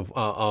concepts of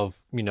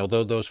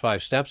those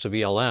 5 steps of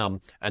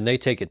ELM, and they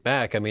take it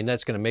back, I mean,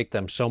 that's going to make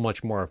them so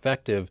much more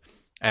effective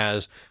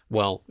as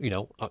well,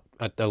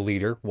 a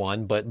leader,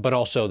 one, but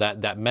also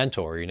that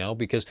mentor,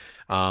 because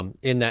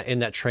in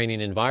that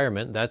training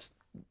environment, that's,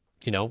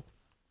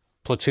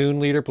 platoon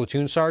leader,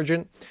 platoon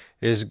sergeant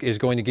is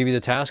going to give you the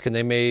task, and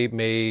they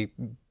may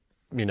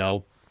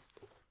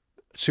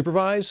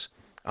supervise.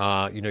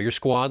 Your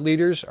squad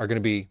leaders are going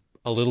to be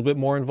a little bit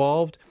more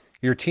involved,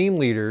 your team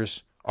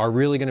leaders are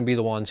really going to be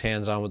the ones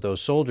hands-on with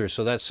those soldiers.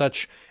 So that's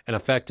such an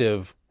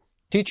effective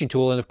teaching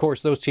tool. And of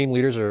course, those team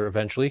leaders are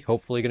eventually,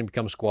 hopefully, going to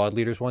become squad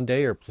leaders one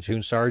day, or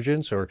platoon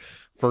sergeants, or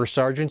first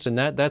sergeants. And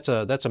that's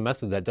a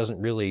method that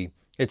doesn't really,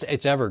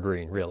 it's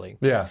evergreen, really.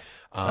 Yeah,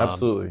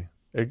 absolutely.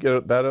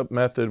 That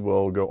method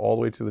will go all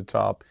the way to the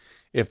top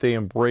if they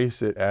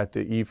embrace it at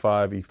the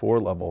E5,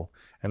 E4 level,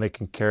 and they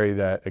can carry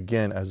that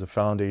again as a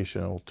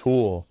foundational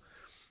tool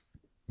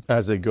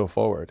as they go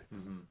forward.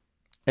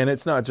 And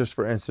it's not just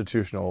for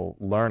institutional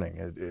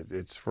learning.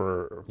 It's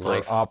for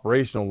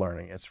operational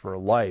learning. It's for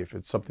life.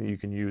 It's something you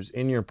can use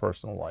in your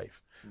personal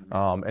life.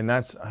 And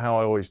that's how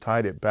I always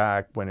tied it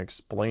back when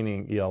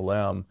explaining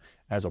ELM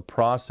as a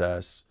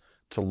process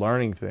to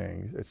learning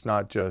things. It's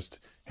not just,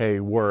 hey,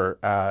 we're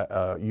at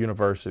a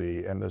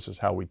university and this is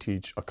how we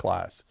teach a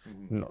class.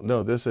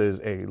 No, this is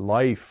a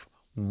life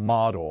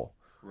model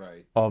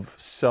of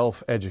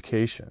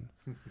self-education.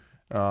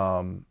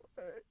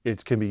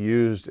 It can be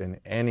used in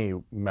any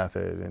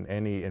method, in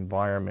any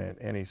environment,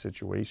 any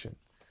situation.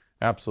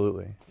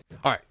 Absolutely.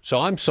 All right,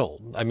 so I'm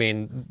sold. I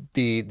mean,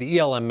 the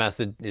ELM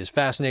method is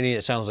fascinating.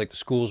 It sounds like the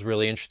school's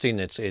really interesting.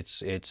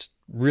 It's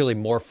really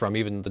morphed from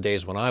even the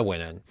days when I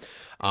went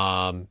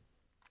in.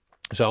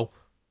 So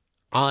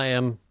I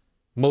am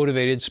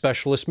motivated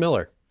specialist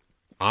Miller.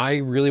 I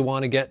really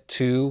want to get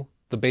to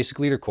the basic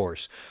leader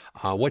course.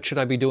 What should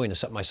I be doing to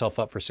set myself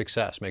up for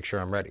success? Make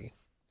sure I'm ready.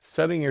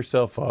 Setting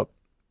yourself up.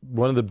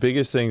 One of the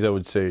biggest things I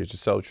would say is to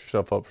set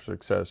yourself up for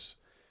success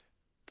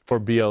for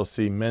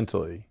BLC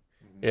mentally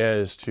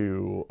is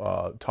to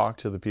talk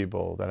to the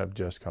people that have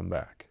just come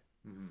back.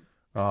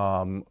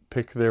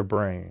 Pick their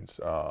brains,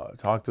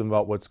 talk to them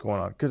about what's going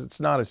on, because it's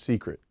not a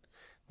secret.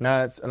 And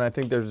I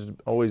think there's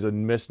always a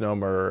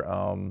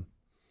misnomer.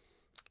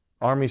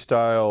 Army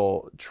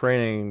style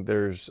training,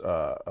 there's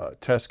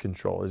test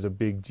control is a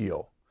big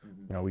deal.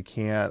 You know, we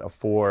can't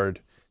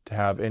afford to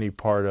have any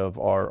part of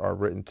our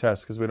written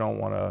test because we don't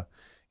want to,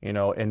 you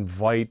know,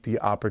 invite the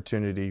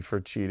opportunity for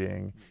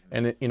cheating.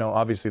 And, it, you know,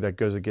 obviously that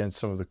goes against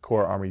some of the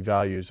core Army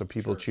values of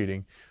people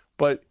cheating.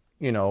 But,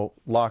 you know,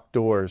 locked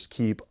doors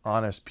keep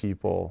honest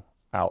people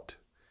out.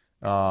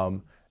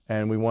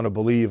 And we want to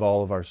believe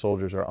all of our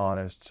soldiers are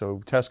honest.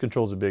 So test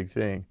control is a big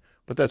thing.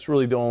 But that's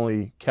really the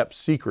only kept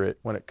secret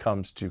when it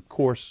comes to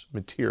course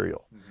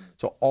material.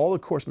 So all the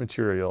course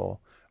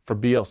material for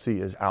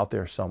BLC is out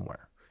there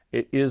somewhere.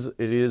 It is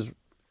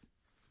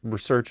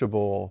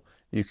researchable.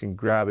 You can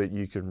grab it,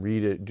 you can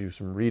read it, do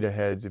some read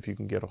aheads if you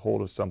can get a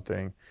hold of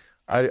something.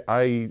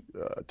 I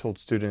told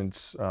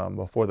students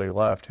before they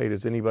left, hey,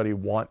 does anybody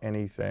want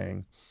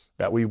anything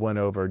that we went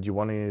over? Do you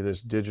want any of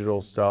this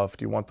digital stuff?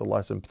 Do you want the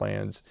lesson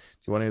plans? Do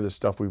you want any of the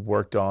stuff we've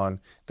worked on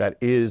that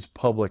is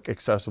public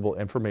accessible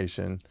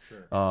information,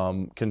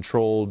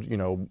 controlled, you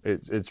know,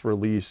 it's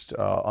released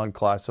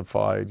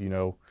unclassified, you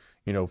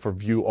know, for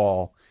view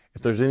all.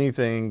 If there's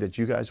anything that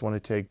you guys want to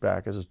take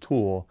back as a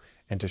tool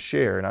and to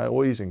share, and I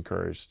always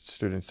encourage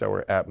students that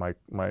were at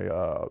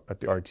at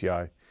the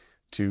RTI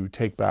to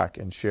take back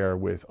and share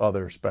with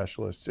other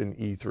specialists in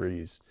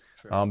E3s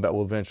that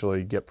will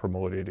eventually get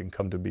promoted and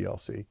come to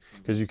BLC.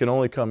 Because you can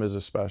only come as a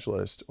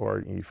specialist or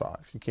an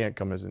E5. You can't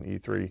come as an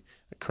E3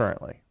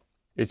 currently.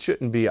 It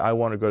shouldn't be, I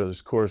want to go to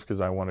this course because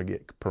I want to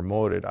get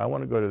promoted. I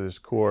want to go to this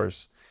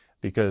course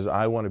because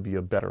I want to be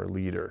a better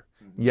leader.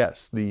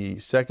 Yes, the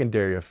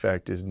secondary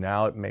effect is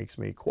now it makes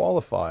me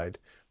qualified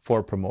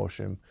for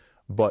promotion,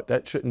 but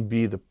that shouldn't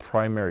be the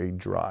primary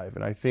drive.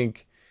 And I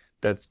think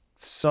that's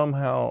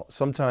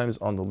sometimes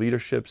on the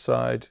leadership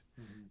side,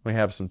 we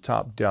have some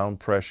top-down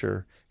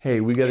pressure. Hey,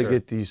 we got to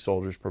get these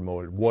soldiers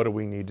promoted. What do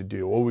we need to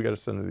do? Oh, we got to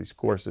send them to these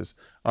courses.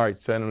 All right,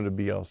 send them to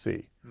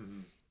BLC.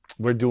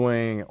 We're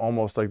doing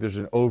almost like there's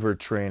an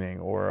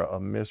overtraining or a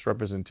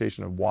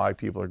misrepresentation of why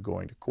people are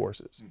going to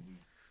courses.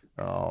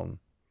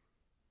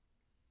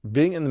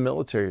 Being in the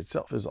military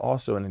itself is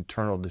also an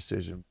internal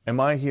decision. Am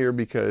I here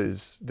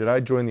did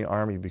I join the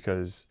Army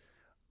because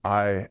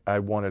I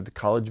wanted the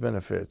college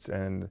benefits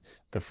and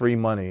the free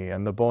money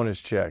and the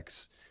bonus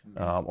checks?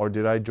 Or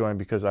did I join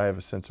because I have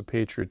a sense of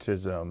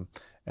patriotism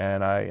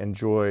and I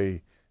enjoy,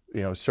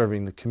 you know,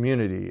 serving the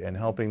community and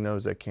helping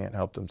those that can't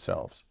help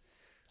themselves?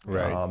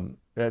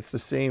 That's the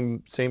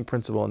same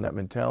principle and that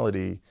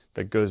mentality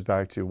that goes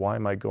back to why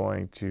am I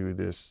going to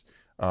this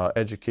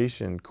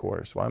education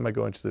course? Why am I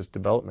going to this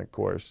development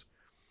course?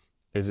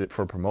 Is it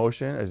for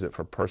promotion? Is it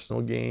for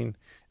personal gain?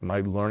 Am I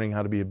learning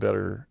how to be a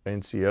better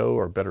NCO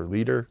or a better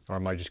leader? Or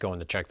am I just going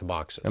to check the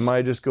boxes? Am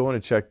I just going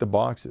to check the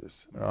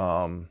boxes?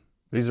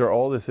 These are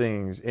all the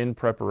things in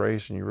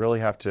preparation. You really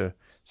have to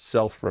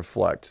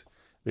self-reflect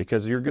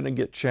because you're going to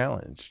get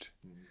challenged.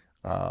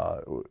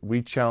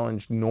 We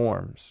challenge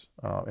norms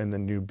in the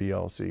new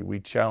BLC. We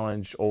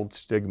challenge old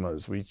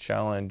stigmas. We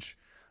challenge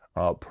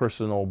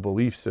personal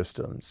belief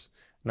systems,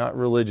 not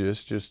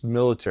religious, just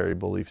military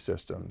belief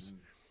systems.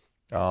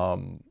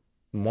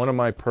 One of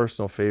my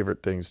personal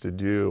favorite things to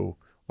do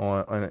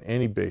on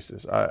any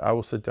basis, I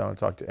will sit down and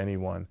talk to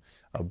anyone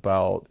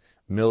about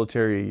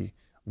military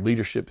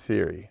leadership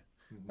theory.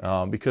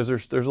 because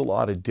there's a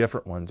lot of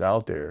different ones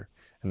out there.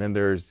 And then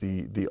there's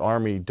the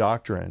Army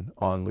doctrine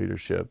on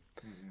leadership,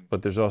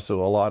 but there's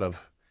also a lot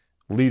of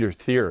leader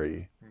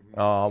theory,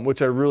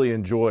 which I really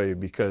enjoy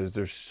because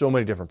there's so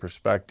many different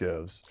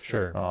perspectives.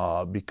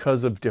 Sure.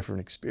 Because of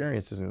different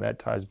experiences, and that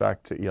ties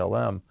back to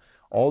ELM.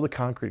 All the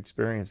concrete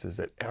experiences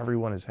that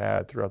everyone has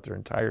had throughout their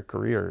entire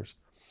careers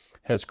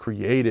has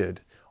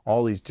created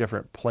all these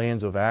different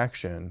plans of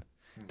action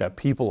that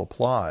people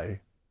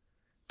apply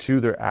to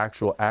their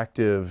actual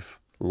active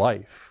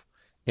life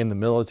in the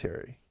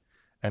military.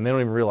 And they don't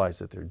even realize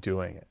that they're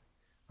doing it.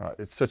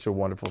 It's such a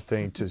wonderful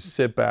thing to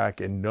sit back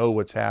and know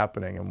what's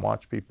happening and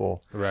watch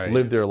people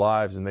live their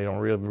lives, and they don't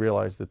really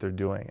realize that they're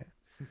doing it.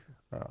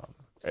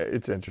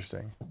 It's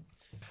interesting.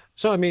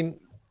 So, I mean,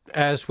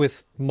 as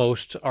with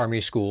most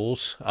Army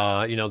schools,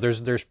 you know,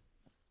 there's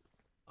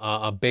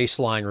a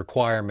baseline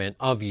requirement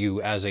of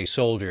you as a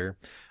soldier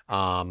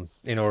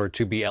in order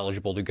to be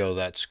eligible to go to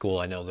that school.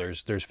 I know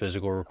there's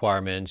physical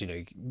requirements. You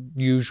know,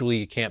 usually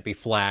you can't be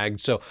flagged.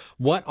 So,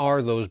 what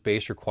are those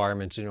base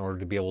requirements in order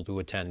to be able to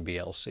attend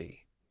BLC?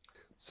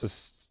 So,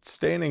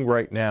 standing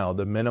right now,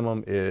 the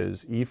minimum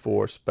is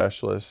E4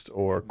 specialist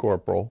or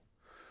corporal.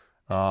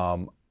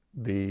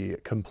 The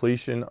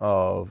completion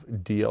of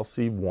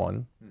DLC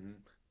 1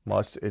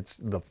 it's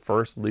the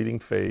first leading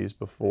phase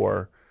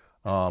before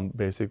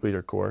basic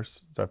leader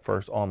course. It's our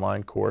first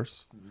online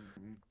course.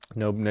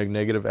 No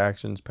negative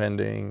actions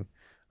pending.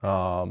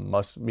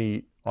 Must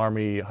meet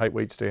Army height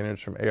weight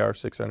standards from AR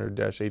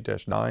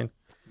 600-8-9.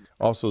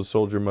 Also, the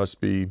soldier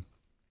must be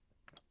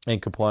in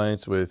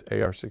compliance with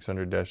AR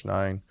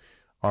 600-9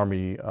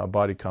 Army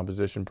body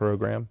composition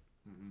program.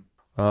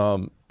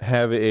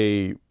 Have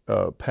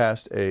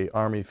passed a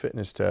Army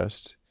fitness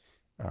test,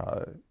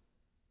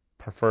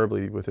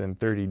 preferably within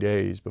 30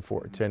 days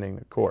before attending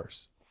the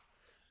course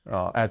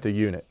at the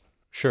unit.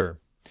 Sure.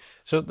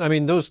 So, I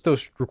mean,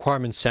 those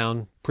requirements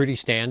sound pretty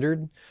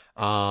standard.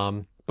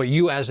 But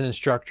you, as an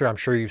instructor, I'm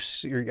sure you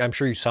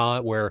saw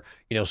it where,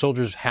 you know,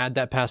 soldiers had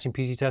that passing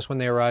PT test when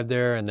they arrived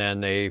there, and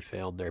then they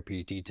failed their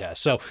PT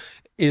test. So,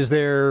 is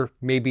there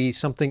maybe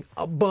something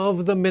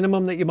above the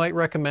minimum that you might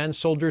recommend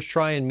soldiers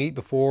try and meet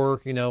before,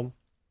 you know,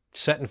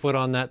 setting foot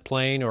on that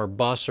plane or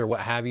bus or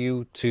what have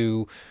you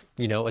to,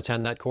 you know,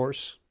 attend that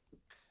course?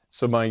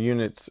 So my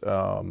units,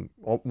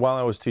 while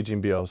I was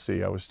teaching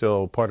BLC, I was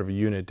still part of a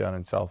unit down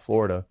in South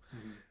Florida.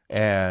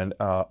 And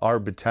our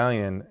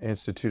battalion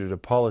instituted a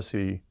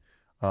policy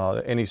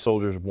that any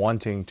soldiers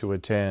wanting to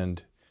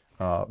attend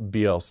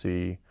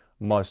BLC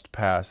must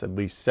pass at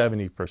least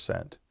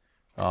 70%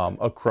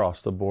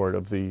 across the board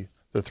of the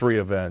 3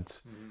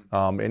 events.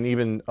 And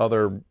even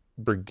other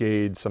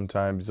brigades,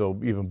 sometimes they'll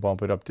even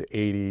bump it up to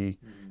 80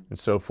 and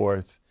so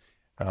forth.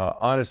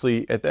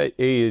 Honestly, at that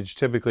age,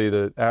 typically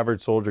the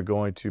average soldier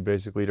going to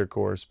basic leader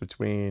course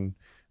between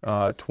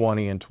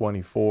 20 and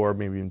 24,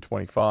 maybe even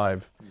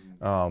 25,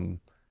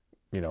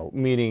 you know,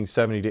 meeting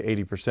 70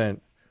 to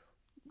 80%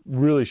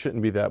 really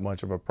shouldn't be that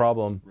much of a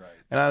problem.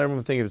 And I don't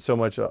even think it's so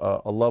much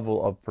a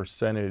level of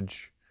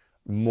percentage,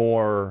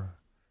 more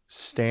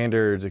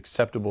standards,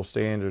 acceptable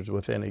standards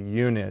within a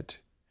unit.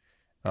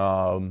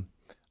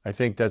 I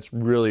think that's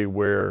really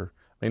where,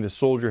 I mean, the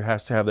soldier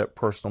has to have that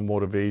personal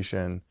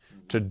motivation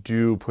to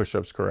do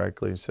push-ups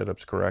correctly and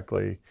sit-ups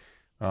correctly,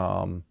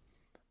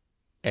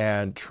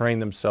 and train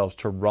themselves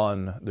to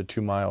run the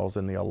 2 miles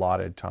in the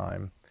allotted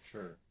time.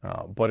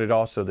 But it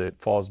also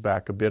that falls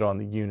back a bit on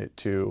the unit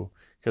too,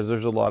 because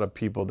there's a lot of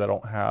people that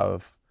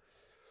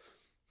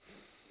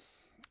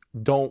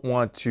don't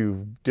want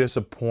to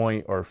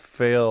disappoint or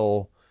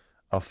fail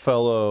a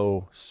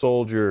fellow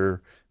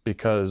soldier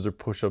because their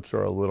push-ups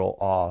are a little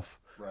off.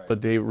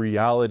 But the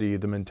reality,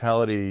 the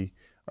mentality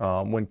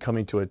when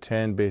coming to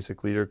attend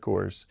basic leader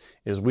course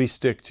is we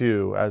stick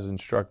to, as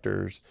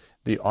instructors,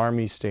 the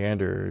Army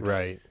standard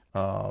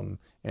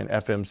in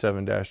FM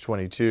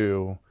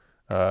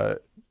 7-22,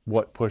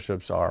 what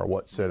push-ups are,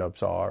 what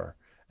sit-ups are,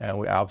 and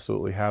we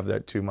absolutely have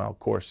that 2-mile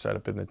course set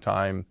up in the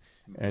time,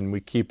 and we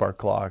keep our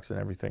clocks and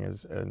everything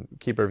and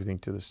keep everything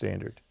to the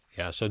standard.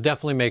 Yeah, so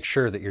definitely make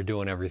sure that you're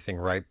doing everything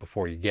right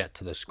before you get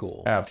to the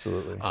school.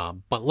 Absolutely.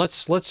 But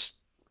let's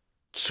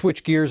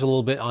switch gears a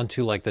little bit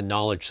onto like the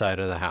knowledge side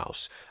of the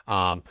house.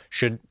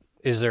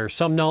 Is there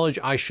some knowledge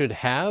I should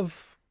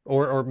have,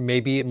 or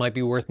maybe it might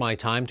be worth my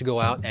time to go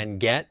out and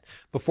get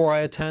before I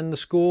attend the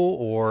school?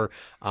 Or,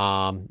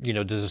 you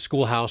know, does the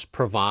schoolhouse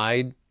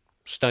provide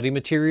study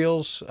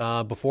materials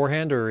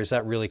beforehand, or is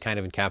that really kind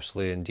of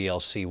encapsulated in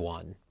DLC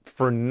 1?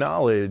 For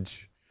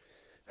knowledge,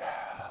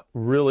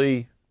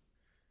 really,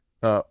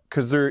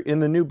 because they're in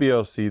the new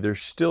BLC, there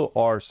still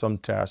are some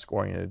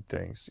task-oriented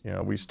things. You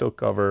know, we still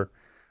cover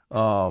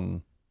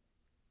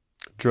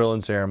drill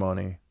and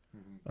ceremony.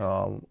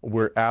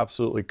 We're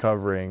absolutely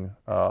covering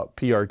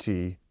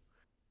PRT.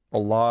 A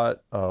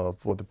lot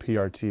of what the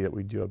PRT that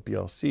we do at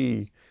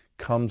BLC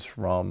comes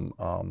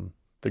from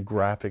the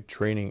graphic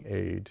training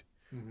aid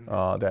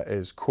that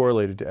is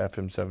correlated to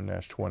FM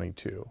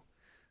 7-22.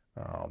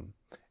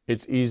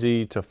 It's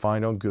easy to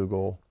find on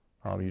Google.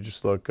 You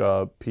just look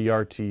up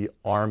PRT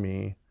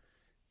Army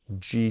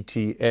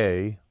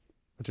GTA,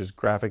 which is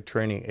graphic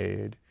training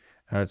aid,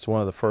 and it's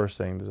one of the first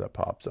things that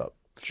pops up.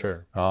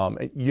 Sure.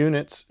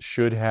 Units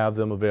should have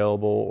them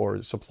available,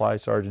 or supply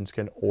sergeants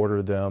can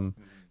order them.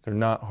 They're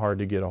not hard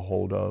to get a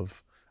hold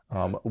of.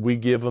 We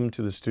give them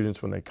to the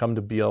students when they come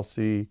to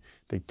BLC.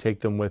 They take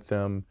them with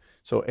them.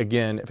 So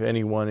again, if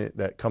anyone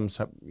that comes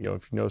up, you know,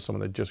 if you know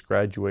someone that just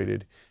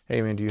graduated,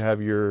 hey man, do you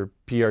have your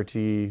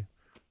PRT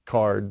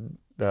card,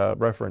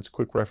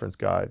 quick reference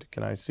guide?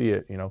 Can I see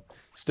it? You know,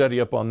 study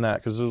up on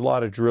that, because there's a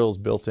lot of drills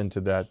built into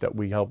that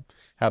we help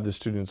have the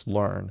students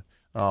learn.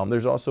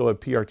 There's also a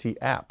PRT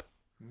app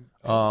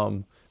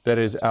that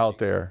is out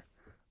there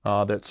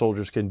that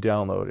soldiers can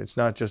download. It's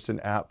not just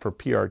an app for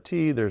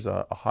PRT. There's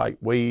a height,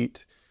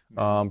 weight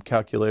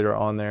calculator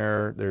on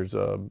there. There's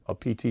a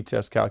PT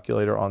test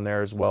calculator on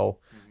there as well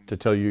to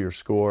tell you your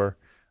score.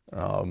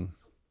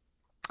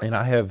 And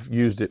I have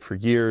used it for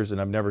years, and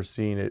I've never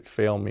seen it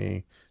fail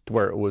me to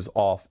where it was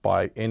off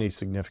by any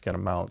significant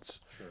amounts.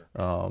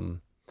 Sure.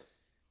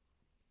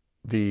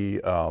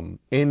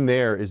 In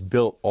there is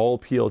built all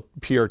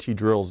PRT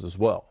drills as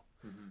well.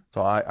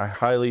 So I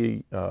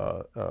highly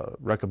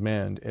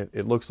recommend it.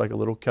 It looks like a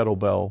little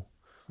kettlebell.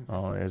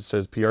 It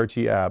says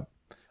PRT app,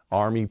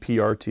 Army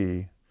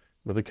PRT,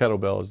 with a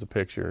kettlebell is the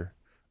picture.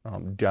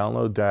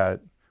 Download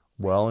that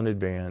well in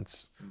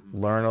advance.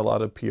 Learn a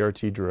lot of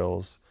PRT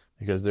drills,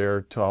 because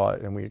they're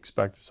taught and we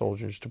expect the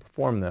soldiers to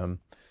perform them.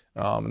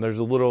 And there's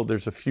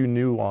a few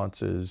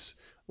nuances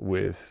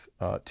with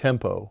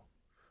tempo,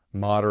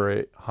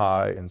 moderate,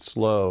 high, and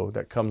slow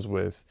that comes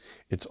with.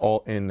 It's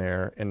all in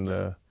there. And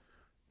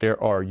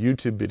there are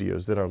YouTube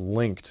videos that are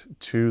linked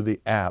to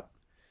the app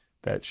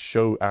that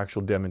show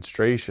actual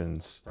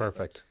demonstrations.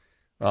 Perfect.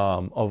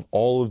 Of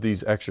all of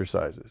these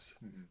exercises.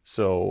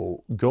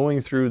 So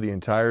going through the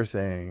entire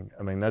thing,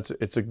 I mean,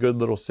 it's a good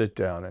little sit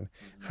down. And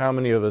how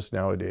many of us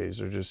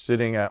nowadays are just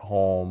sitting at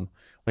home,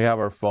 we have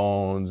our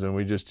phones, and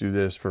we just do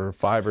this for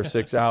 5 or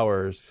 6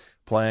 hours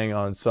playing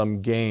on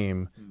some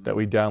game that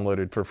we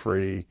downloaded for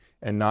free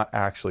and not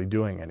actually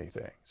doing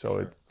anything.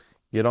 So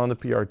get on the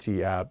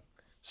PRT app,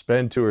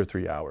 spend 2 or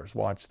 3 hours,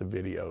 watch the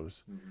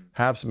videos,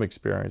 have some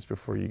experience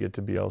before you get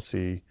to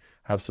BLC,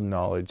 have some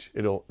knowledge.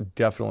 It'll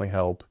definitely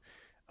help.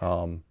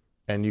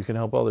 And you can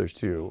help others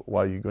too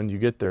when you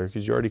get there,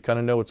 because you already kind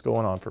of know what's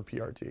going on for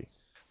PRT.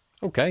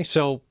 Okay,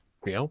 so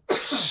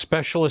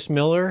Specialist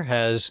Miller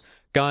has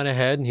gone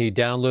ahead and he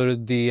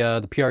downloaded the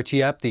PRT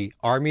app, the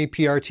Army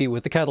PRT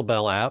with the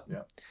kettlebell app,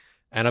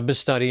 and I've been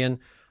studying.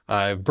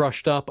 I've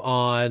brushed up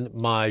on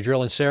my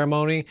drill and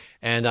ceremony,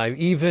 and I've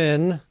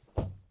even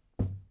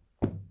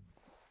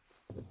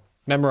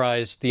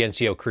memorized the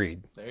NCO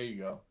Creed. There you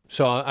go.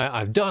 So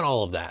I've done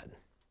all of that.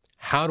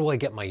 How do I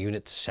get my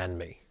unit to send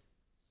me?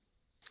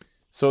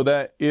 So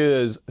that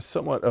is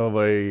somewhat of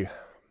a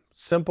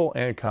simple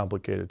and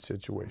complicated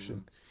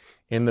situation.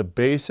 In the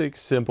basic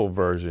simple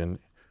version,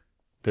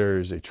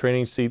 there's a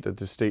training seat that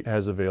the state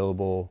has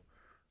available.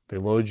 They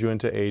load you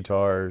into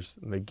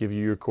ATARs, and they give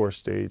you your course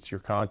states. You're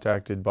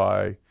contacted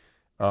by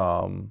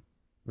the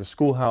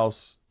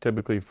schoolhouse,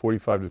 typically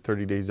 45 to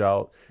 30 days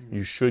out.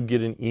 You should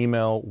get an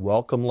email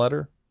welcome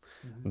letter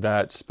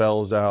that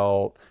spells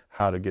out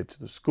how to get to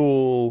the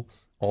school,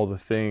 all the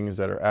things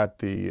that are at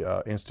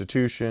the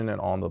institution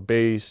and on the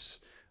base,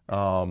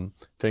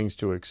 things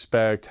to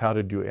expect, how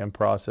to do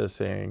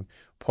in-processing,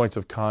 points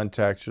of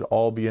contact should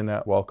all be in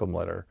that welcome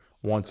letter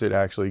once it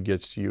actually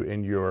gets to you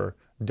in your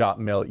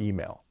 .mail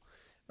email.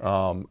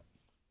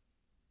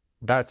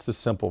 That's the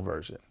simple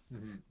version.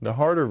 The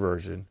harder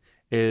version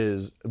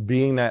is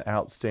being that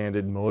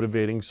outstanding,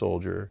 motivating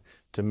soldier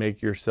to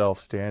make yourself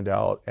stand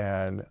out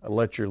and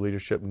let your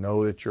leadership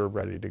know that you're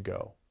ready to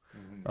go.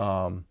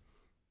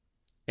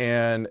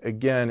 And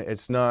again,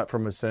 it's not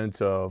from a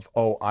sense of,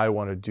 oh, I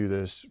want to do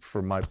this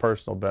for my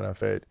personal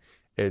benefit.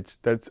 It's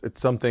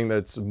something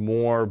that's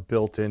more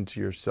built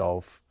into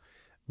yourself,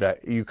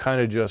 that you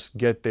kind of just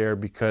get there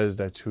because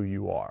that's who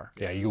you are.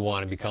 Yeah, you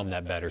want to become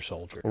that better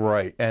soldier.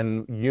 Right.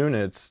 And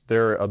units,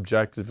 they're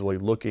objectively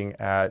looking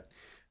at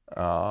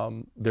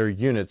their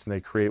units, and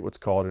they create what's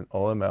called an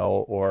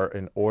OML, or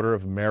an order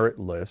of merit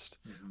list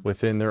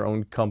within their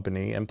own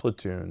company and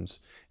platoons,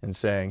 and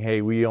saying,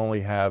 hey, we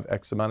only have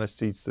X amount of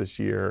seats this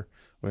year.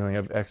 We only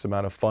have X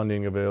amount of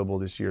funding available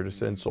this year to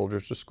send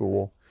soldiers to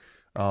school.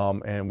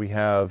 And we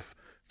have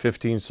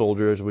 15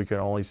 soldiers, we can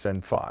only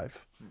send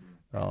 5.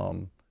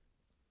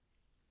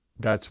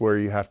 That's where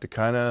you have to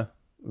kind of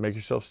make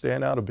yourself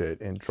stand out a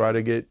bit and try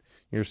to get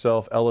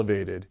yourself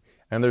elevated.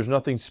 And there's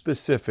nothing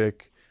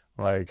specific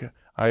like,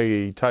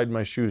 I tied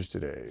my shoes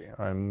today,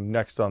 I'm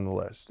next on the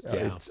list.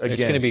 Yeah, it's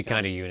going to be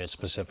kind of unit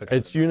specific.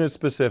 It's unit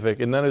specific,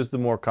 and that is the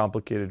more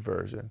complicated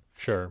version.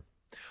 Sure.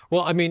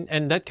 Well, I mean,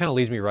 and that kind of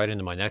leads me right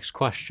into my next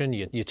question.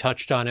 You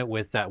touched on it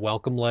with that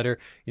welcome letter.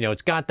 You know,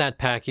 it's got that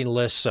packing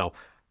list. So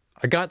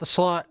I got the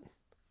slot.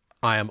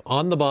 I am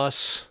on the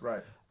bus.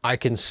 Right. I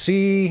can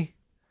see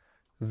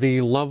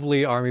the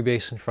lovely Army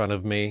base in front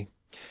of me.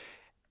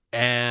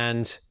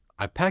 And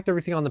I've packed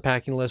everything on the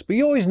packing list, but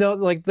you always know,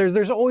 like,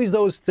 there's always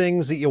those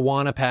things that you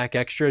want to pack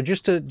extra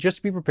just to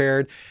be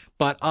prepared.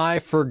 but I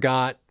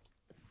forgot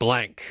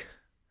blank.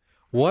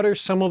 What are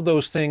some of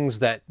those things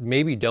that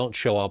maybe don't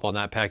show up on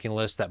that packing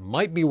list that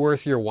might be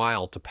worth your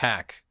while to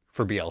pack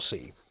for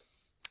BLC?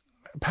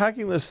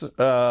 Packing list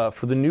for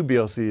the new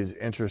BLC is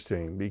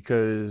interesting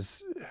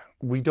because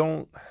we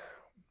don't,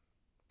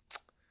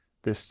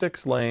 the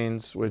 6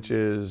 lanes, which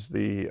is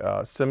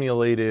the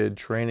simulated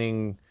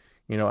training,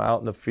 you know, out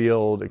in the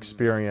field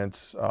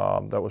experience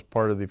that was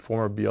part of the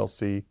former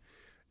BLC,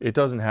 it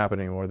doesn't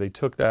happen anymore. They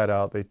took that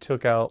out. They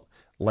took out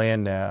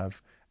land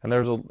nav, and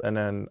there's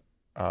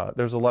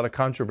a lot of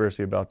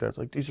controversy about that. It's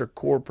like, these are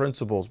core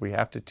principles we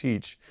have to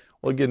teach.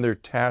 Well, again, they're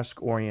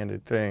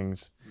task-oriented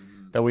things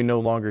that we no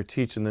longer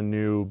teach in the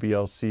new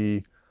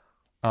BLC.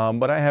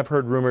 But I have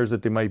heard rumors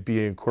that they might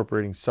be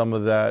incorporating some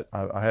of that.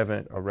 I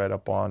haven't read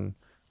up on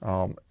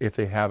if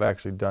they have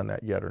actually done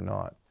that yet or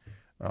not.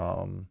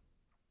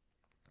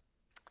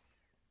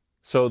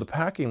 So the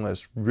packing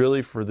list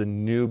really for the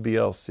new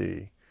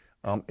BLC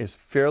is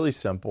fairly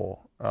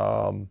simple.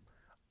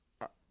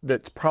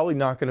 That's probably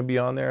not going to be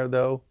on there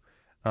though.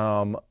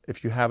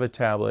 If you have a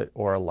tablet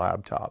or a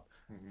laptop,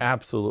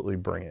 absolutely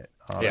bring it.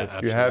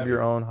 If you have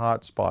your own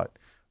hotspot,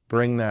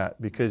 bring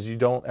that, because you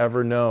don't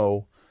ever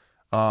know.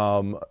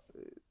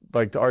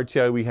 Like the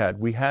RTI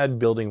we had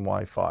building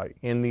Wi-Fi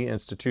in the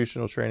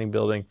institutional training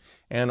building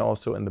and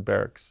also in the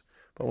barracks.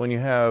 But when you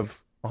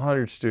have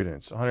 100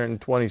 students,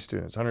 120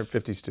 students,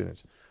 150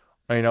 students,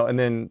 you know, and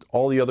then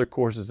all the other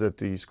courses that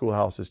the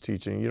schoolhouse is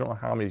teaching, you don't know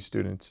how many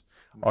students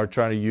are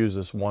trying to use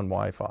this one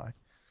Wi-Fi.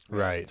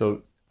 Right.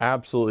 So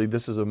absolutely,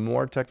 this is a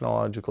more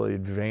technologically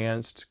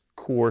advanced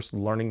course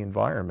learning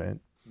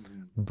environment.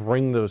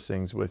 Bring those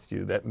things with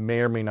you that may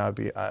or may not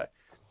be,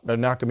 they're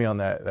not going to be on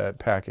that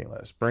packing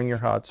list. Bring your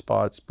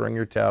hotspots, bring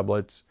your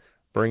tablets,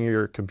 bring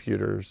your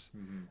computers.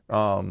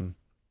 Because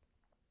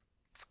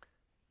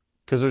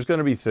there's going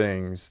to be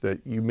things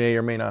that you may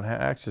or may not have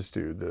access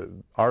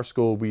to. Our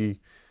school, we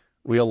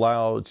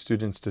allowed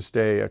students to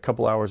stay a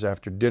couple hours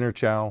after dinner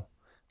chow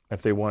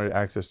if they wanted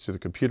access to the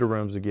computer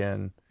rooms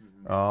again.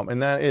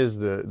 And that is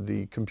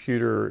the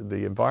computer,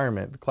 the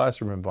environment, the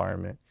classroom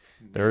environment.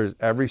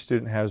 Every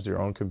student has their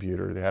own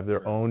computer. They have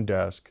their own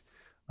desk.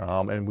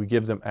 And we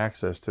give them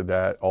access to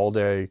that all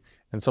day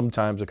and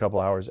sometimes a couple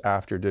hours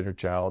after dinner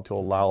chow to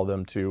allow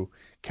them to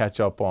catch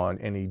up on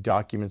any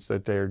documents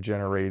that they're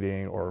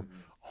generating or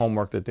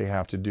homework that they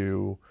have to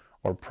do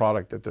or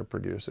product that they're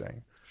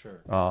producing.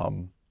 Sure.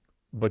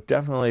 But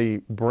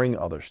definitely bring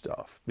other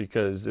stuff,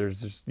 because there's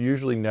just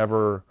usually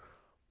never,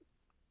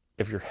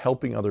 if you're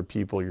helping other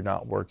people, you're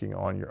not working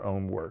on your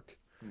own work,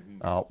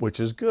 which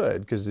is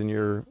good, because then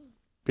you're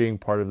being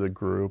part of the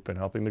group and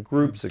helping the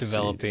group succeed.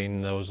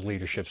 Developing those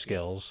leadership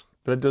skills.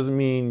 But it doesn't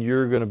mean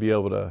you're going to be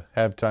able to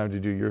have time to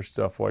do your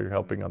stuff while you're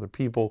helping other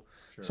people.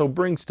 Sure. So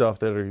bring stuff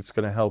that is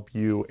going to help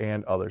you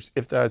and others.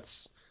 If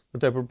that's the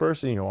type of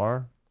person you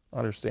are,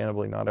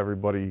 understandably, not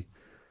everybody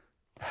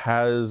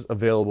has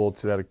available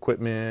to that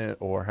equipment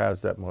or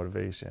has that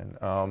motivation.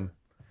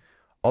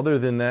 Other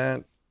than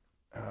that,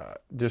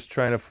 just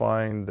trying to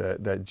find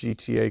that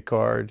GTA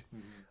card.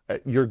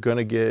 You're going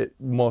to get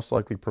most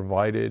likely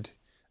provided.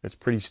 It's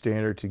pretty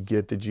standard to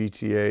get the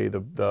GTA,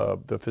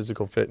 the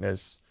physical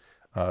fitness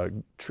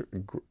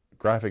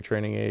graphic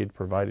training aid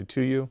provided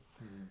to you.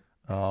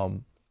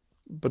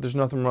 But there's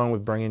nothing wrong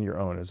with bringing your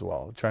own as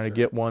well. Trying to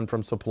get one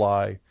from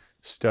supply,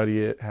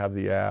 study it, have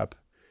the app.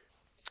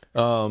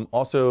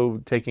 Also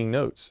taking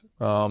notes.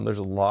 There's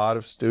a lot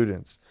of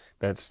students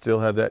that still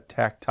have that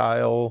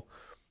tactile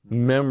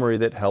memory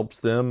that helps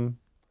them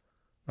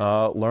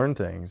learn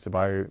things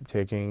by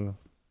taking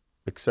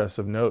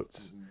excessive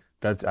notes.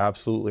 That's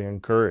absolutely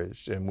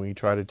encouraged, and we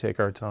try to take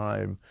our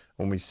time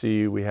when we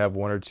see we have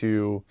 1 or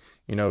 2,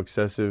 you know,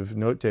 excessive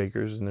note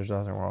takers, and there's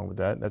nothing wrong with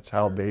that. That's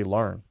how they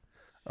learn.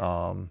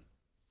 Well,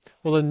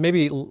 then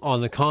maybe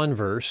on the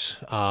converse,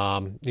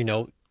 you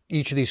know,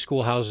 each of these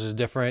schoolhouses is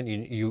different.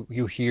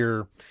 You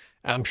hear,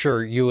 I'm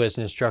sure you as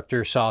an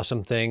instructor saw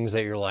some things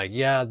that you're like,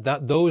 yeah,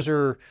 those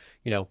are,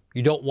 you know,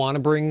 you don't want to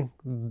bring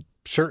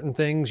certain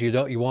things.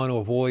 You want to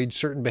avoid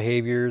certain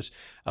behaviors.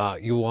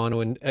 You want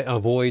to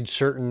avoid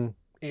certain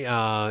you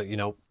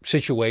know,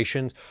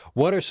 situations.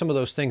 What are some of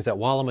those things that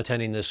while I'm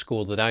attending this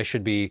school that I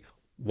should be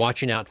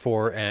watching out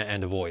for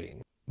and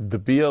avoiding? The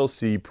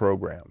BLC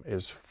program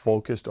is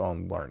focused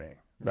on learning.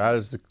 That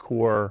is the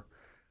core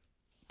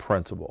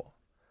principle.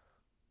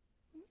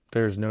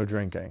 There's no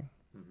drinking.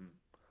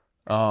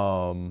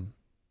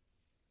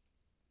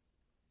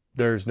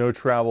 There's no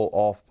travel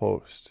off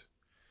post.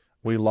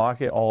 We lock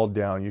it all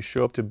down. You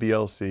show up to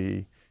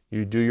BLC,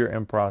 you do your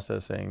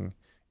in-processing,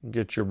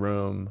 get your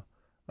room.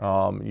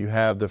 You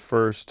have the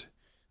first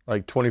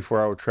like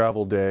 24-hour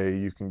travel day.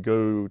 You can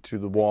go to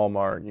the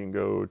Walmart, you can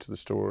go to the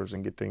stores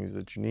and get things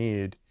that you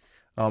need.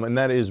 And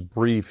that is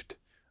briefed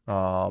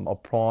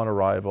upon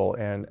arrival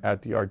and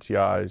at the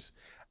RTIs.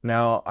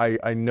 Now,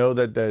 I know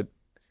that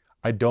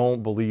I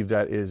don't believe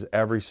that is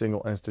every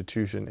single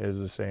institution is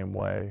the same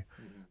way.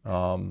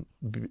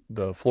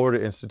 The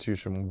Florida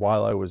institution,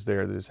 while I was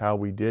there, that is how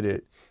we did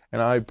it.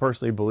 And I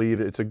personally believe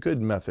it's a good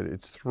method.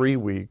 It's 3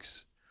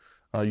 weeks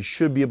You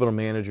should be able to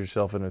manage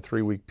yourself in a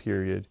 3-week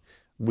period.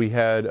 We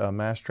had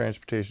mass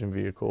transportation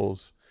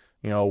vehicles.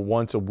 You know,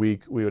 once a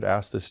week we would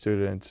ask the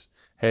students,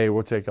 hey,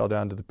 we'll take y'all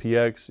down to the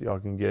PX. Y'all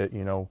can get,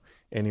 you know,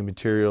 any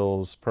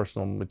materials,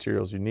 personal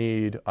materials you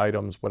need,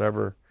 items,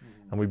 whatever,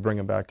 and we bring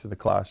them back to the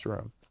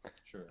classroom.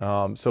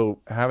 Sure.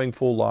 So having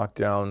full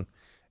lockdown,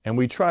 and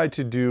we tried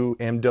to do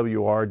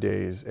MWR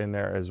days in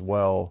there as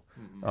well.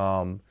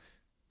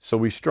 So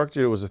we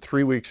structured, it was a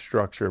 3-week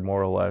structure,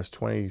 more or less,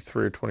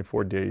 23 or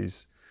 24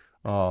 days,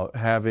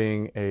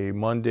 having a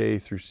Monday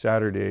through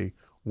Saturday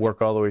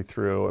work all the way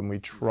through, and we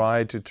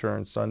tried to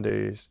turn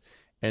Sundays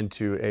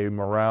into a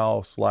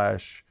morale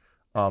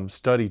 /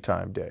 study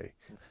time day.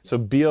 So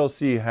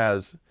BLC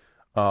has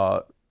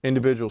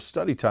individual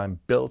study time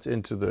built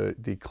into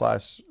the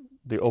class,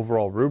 the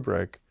overall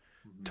rubric,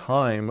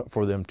 time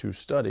for them to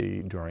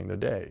study during the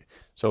day.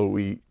 So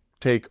we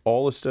take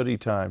all the study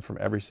time from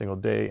every single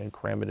day and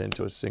cram it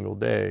into a single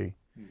day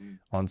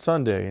on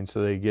Sunday. And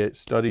so they get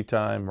study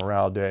time,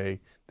 morale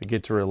day, they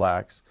get to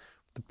relax.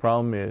 The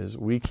problem is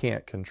we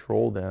can't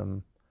control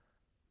them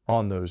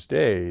on those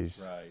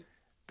days. Right.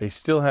 They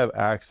still have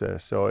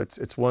access. So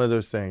it's one of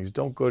those things.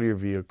 Don't go to your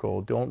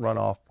vehicle. Don't run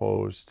off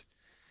post.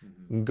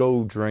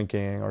 Go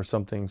drinking or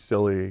something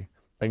silly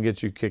and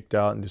get you kicked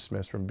out and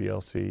dismissed from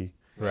BLC.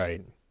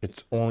 Right.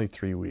 It's only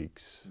 3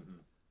 weeks.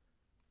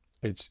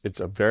 It's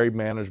a very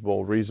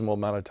manageable, reasonable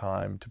amount of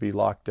time to be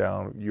locked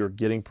down. You're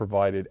getting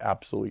provided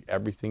absolutely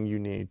everything you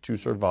need to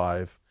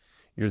survive.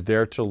 You're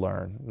there to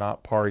learn,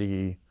 not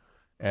party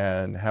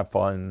and have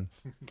fun.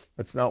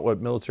 That's not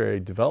what military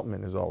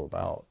development is all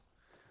about.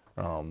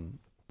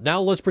 Now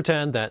let's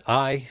pretend that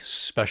I,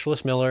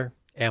 Specialist Miller,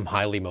 am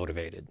highly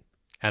motivated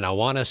and I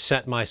want to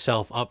set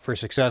myself up for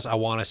success. I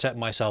want to set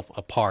myself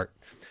apart.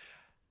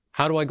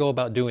 How do I go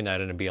about doing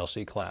that in a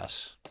BLC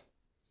class?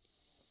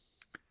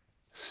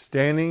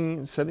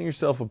 Setting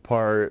yourself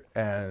apart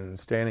and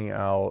standing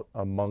out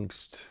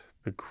amongst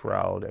the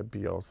crowd at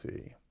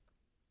BLC.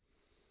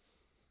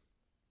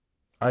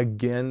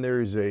 Again,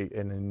 there is an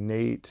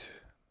innate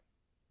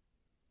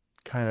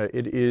kind of,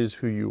 it is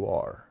who you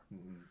are.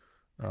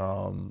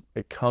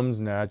 It comes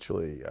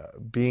naturally.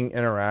 Being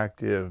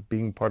interactive,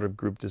 being part of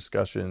group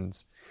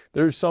discussions.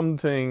 There's some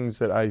things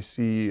that I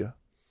see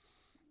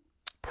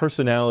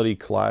personality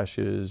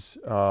clashes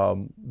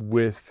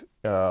with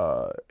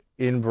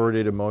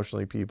inverted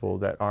emotionally people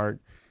that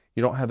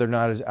they're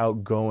not as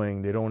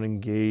outgoing. They don't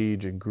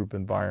engage in group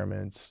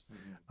environments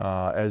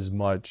as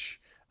much.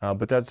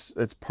 But that's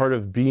part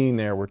of being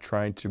there. We're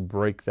trying to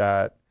break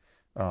that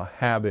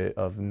habit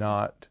of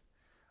not,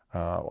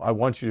 I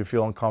want you to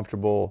feel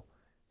uncomfortable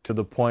to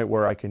the point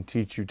where I can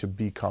teach you to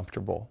be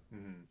comfortable.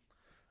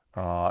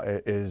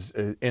 It is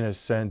in a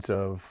sense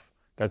of,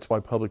 that's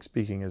why public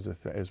speaking is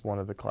one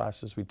of the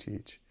classes we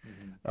teach.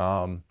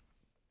 To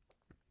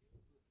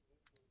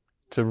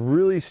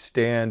really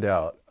stand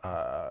out,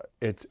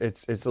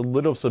 it's a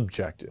little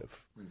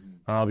subjective.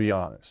 I'll be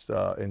honest.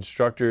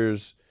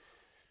 Instructors,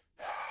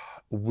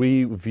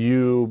 we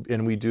view,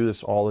 and we do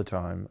this all the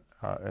time,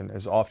 and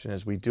as often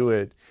as we do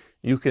it,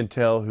 you can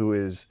tell who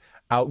is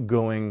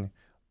outgoing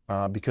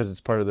because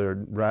it's part of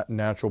their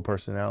natural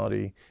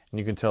personality, and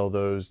you can tell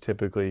those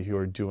typically who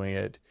are doing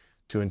it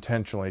to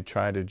intentionally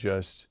try to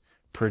just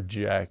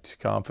project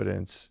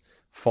confidence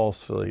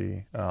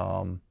falsely.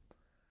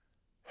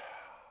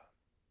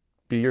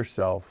 Be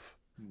yourself.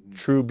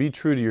 Be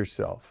true to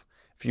yourself.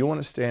 If you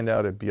want to stand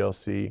out at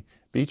BLC,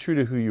 be true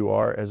to who you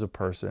are as a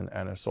person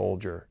and a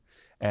soldier,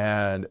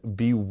 and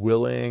be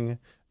willing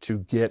to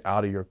get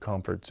out of your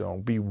comfort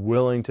zone. Be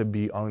willing to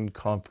be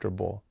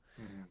uncomfortable.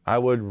 I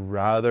would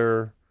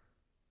rather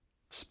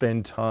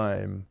spend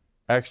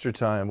extra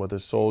time with a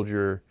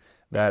soldier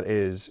that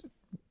is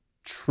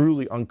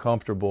truly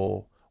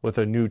uncomfortable with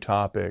a new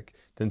topic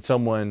than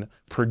someone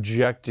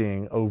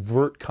projecting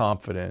overt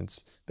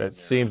confidence that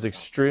seems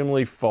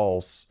extremely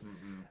false.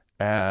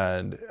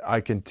 And I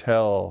can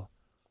tell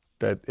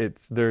that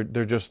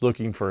they're just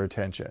looking for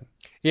attention.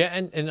 Yeah,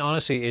 and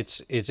honestly,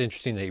 it's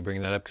interesting that you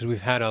bring that up, because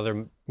we've had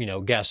other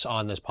guests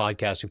on this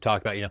podcast who've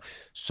talked about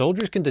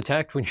soldiers can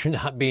detect when you're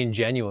not being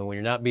genuine, when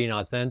you're not being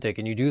authentic,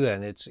 and you do that,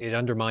 and it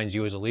undermines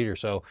you as a leader.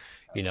 So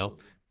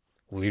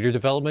leader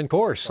development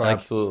course,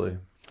 absolutely.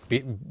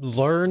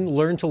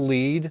 Learn to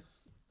lead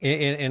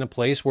in a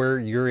place where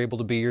you're able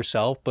to be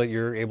yourself, but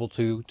you're able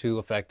to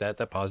affect that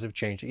positive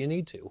change that you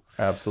need to.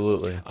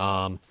 Absolutely.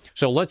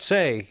 So let's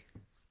say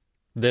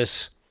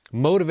this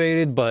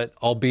motivated but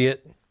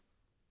albeit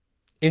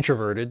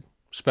introverted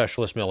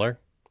Specialist Miller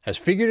has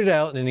figured it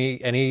out, and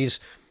he's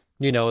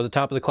at the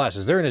top of the class.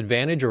 Is there an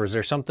advantage, or is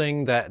there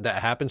something that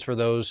happens for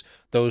those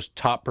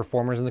top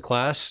performers in the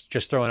class?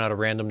 Just throwing out a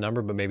random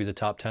number, but maybe the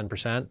top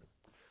 10%.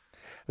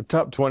 The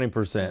top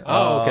 20%.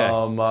 Oh,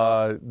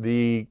 okay.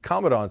 The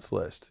Commandant's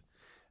list.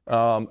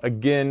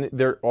 Again,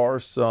 there are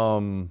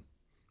some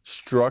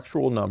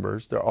structural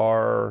numbers. There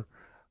are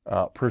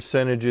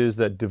percentages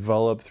that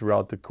develop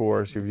throughout the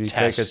course. If you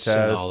take a test,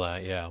 and all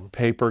that, yeah.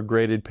 paper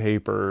graded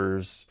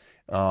papers,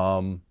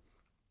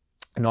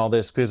 and all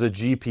this, because a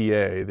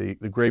GPA,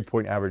 the grade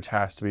point average,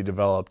 has to be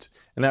developed,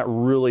 and that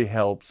really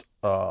helps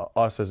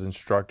us as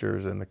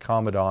instructors and the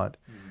commandant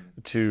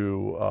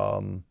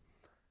to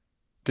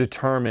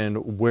determine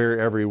where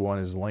everyone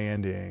is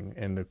landing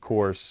in the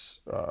course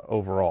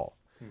overall.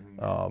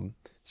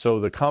 So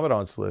the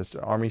commandant's list,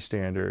 Army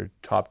standard,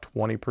 top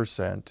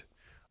 20%.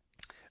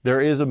 There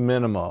is a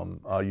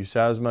minimum.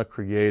 USASMA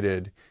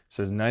created,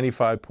 says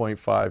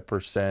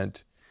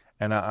 95.5%.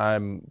 And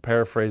I'm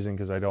paraphrasing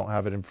because I don't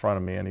have it in front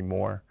of me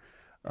anymore,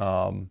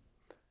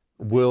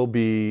 will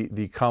be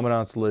the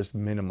commandant's list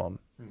minimum.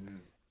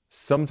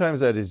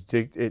 Sometimes that is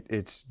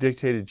it's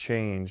dictated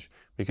change,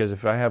 because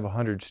if I have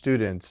 100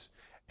 students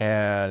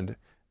and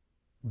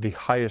the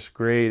highest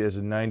grade is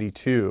a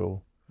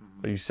 92,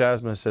 but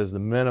USASMA says the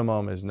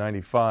minimum is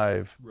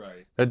 95,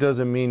 that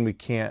doesn't mean we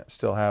can't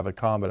still have a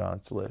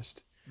commandant's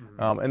list.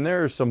 And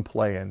there is some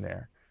play in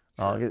there.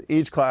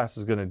 Each class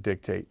is going to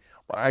dictate.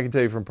 I can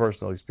tell you from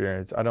personal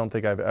experience, I don't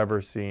think I've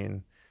ever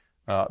seen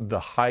the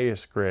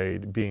highest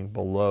grade being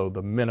below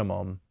the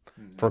minimum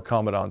for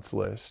commandant's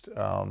list.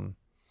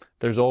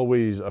 There's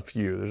always a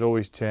few. There's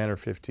always 10 or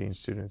 15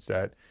 students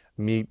that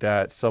meet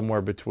that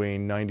somewhere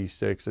between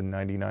 96 and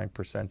 99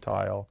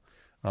 percentile,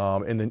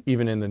 and then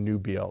even in the new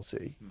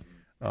BLC.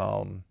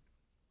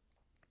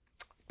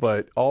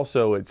 But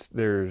also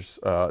there's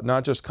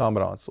not just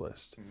commandant's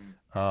list.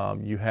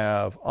 You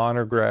have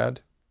honor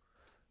grad,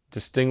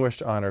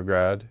 distinguished honor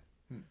grad.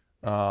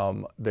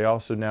 They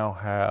also now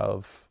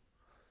have,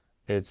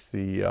 it's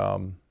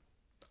the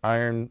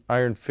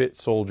iron fit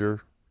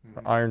soldier,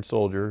 or iron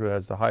soldier, who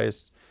has the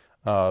highest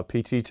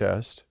PT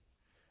test.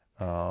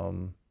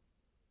 And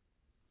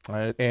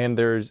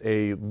there's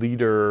a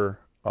leader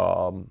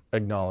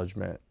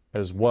acknowledgement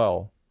as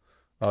well.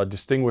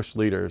 Distinguished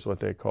leader is what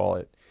they call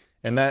it.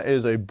 And that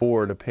is a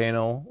board, a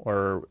panel,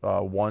 or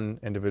one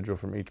individual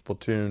from each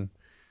platoon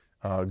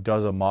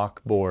does a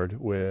mock board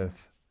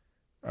with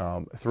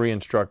 3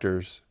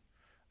 instructors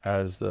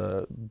as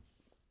the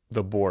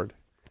board.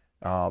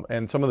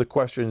 And some of the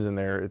questions in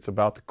there, it's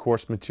about the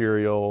course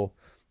material.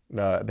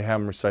 They have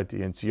them recite the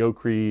NCO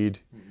creed,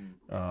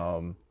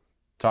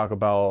 talk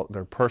about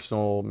their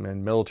personal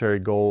and military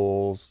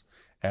goals,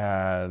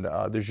 and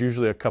there's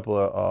usually a couple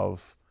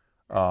of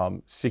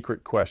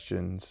secret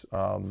questions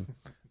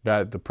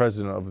that the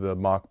president of the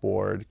mock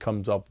board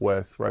comes up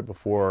with right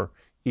before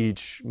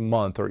each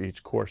month or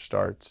each course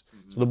starts.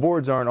 So the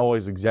boards aren't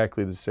always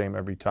exactly the same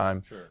every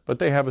time, but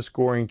they have a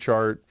scoring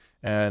chart,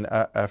 and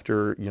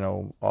after, you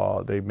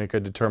know, they make a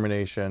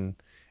determination.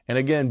 And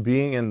again,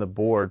 being in the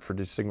board for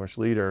distinguished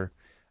leader,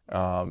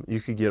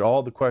 you could get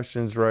all the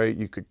questions right,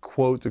 you could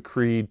quote the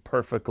creed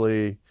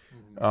perfectly,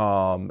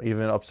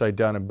 even upside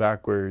down and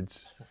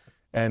backwards,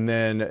 and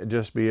then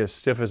just be as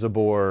stiff as a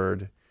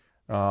board,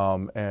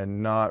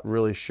 and not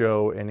really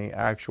show any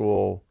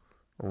actual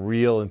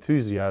real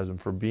enthusiasm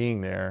for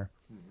being there.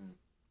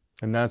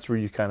 And that's where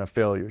you kind of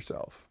fail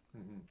yourself.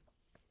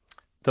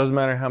 Doesn't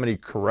matter how many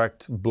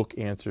correct book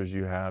answers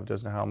you have,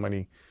 doesn't matter how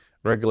many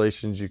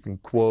regulations you can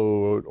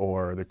quote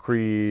or the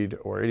creed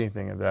or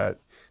anything of that.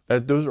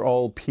 Those are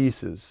all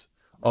pieces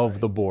of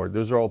the board.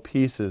 Those are all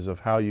pieces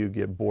of how you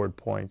get board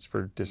points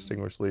for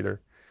distinguished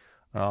leader.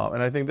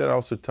 And I think that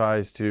also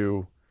ties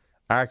to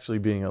actually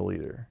being a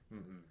leader.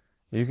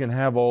 You can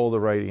have all the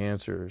right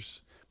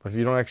answers, but if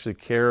you don't actually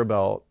care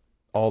about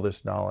all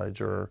this knowledge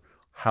or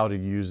how to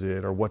use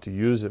it or what to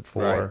use it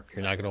for,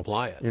 you're not going to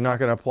apply it. You're not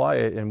going to apply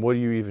it, and what are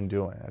you even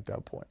doing at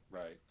that point?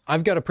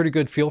 I've got a pretty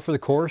good feel for the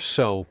course,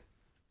 so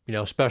you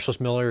know, Specialist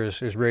Miller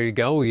is ready to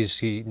go.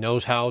 He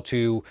knows how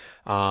to,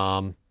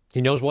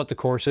 he knows what the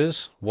course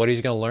is, what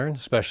he's going to learn,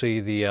 especially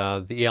the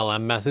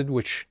ELM method,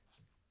 which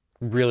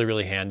really,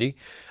 really handy.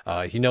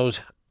 He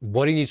knows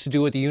what he needs to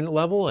do at the unit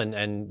level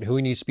and who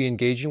he needs to be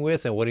engaging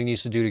with and what he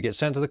needs to do to get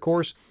sent to the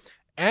course.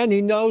 And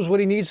he knows what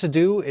he needs to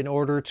do in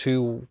order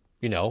to,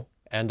 you know,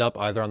 end up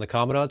either on the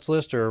commandant's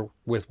list or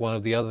with one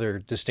of the other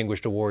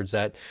distinguished awards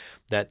that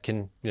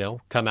can, you know,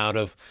 come out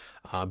of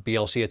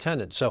BLC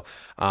attendance. So,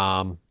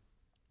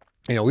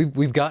 you know,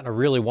 we've gotten a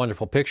really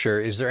wonderful picture.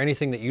 Is there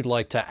anything that you'd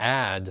like to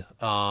add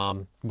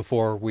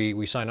before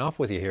we sign off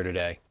with you here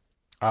today?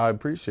 I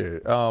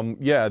appreciate it.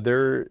 Yeah,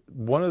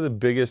 one of the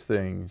biggest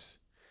things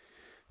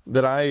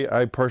that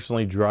I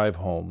personally drive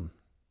home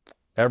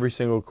every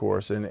single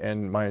course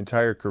and my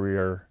entire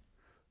career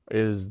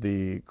is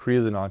the creed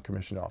of the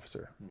non-commissioned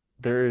officer.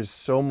 There is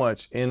so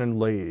much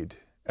inlaid.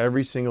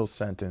 Every single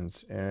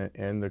sentence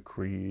in the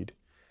creed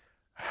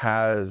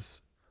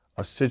has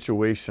a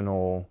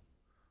situational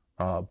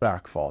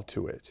backfall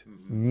to it.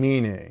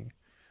 Meaning,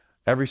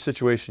 every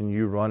situation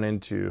you run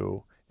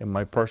into, in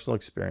my personal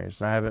experience,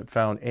 and I haven't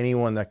found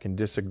anyone that can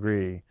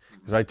disagree,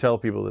 because I tell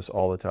people this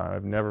all the time,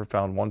 I've never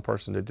found one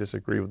person to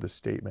disagree with this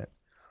statement.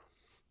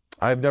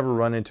 I've never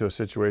run into a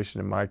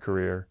situation in my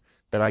career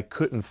that I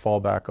couldn't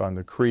fall back on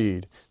the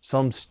creed,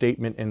 some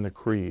statement in the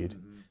creed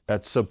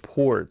that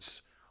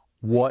supports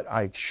what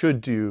I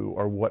should do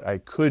or what I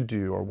could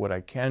do or what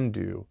I can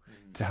do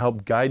to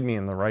help guide me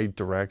in the right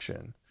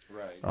direction.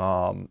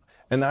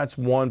 And that's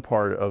one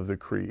part of the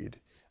creed.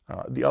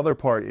 The other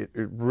part, it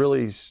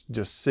really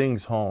just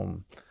sings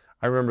home.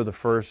 I remember the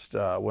first,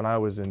 when I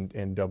was in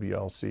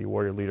WLC,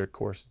 Warrior Leader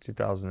course in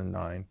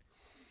 2009,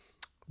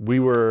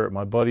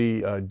 my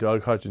buddy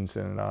Doug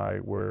Hutchinson and I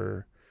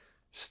were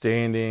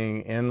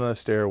standing in the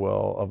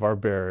stairwell of our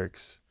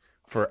barracks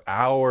for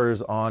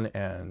hours on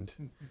end,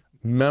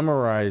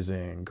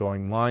 memorizing,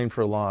 going line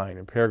for line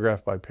and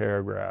paragraph by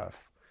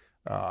paragraph,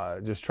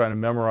 just trying to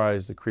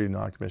memorize the Creed of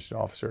Non-Commissioned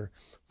Officer,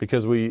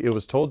 because it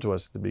was told to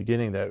us at the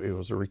beginning that it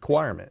was a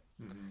requirement,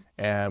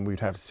 and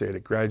we'd have to say it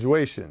at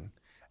graduation,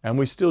 and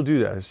we still do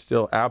that. It's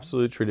still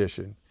absolute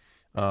tradition.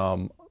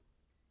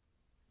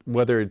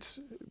 Whether it's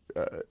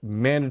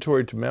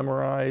mandatory to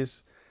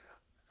memorize,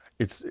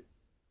 it's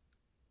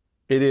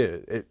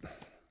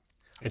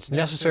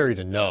necessary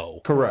to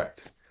know.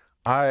 Correct.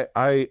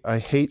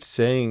 I hate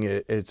saying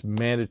it's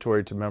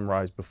mandatory to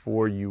memorize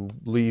before you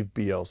leave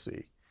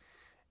BLC.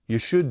 You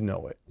should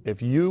know it.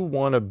 If you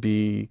want to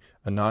be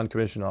a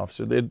non-commissioned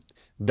officer,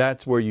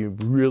 that's where you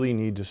really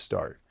need to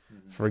start.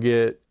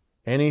 Forget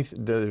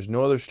anything. There's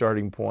no other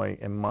starting point,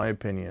 in my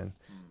opinion,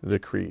 the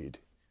Creed.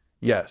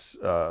 Yes,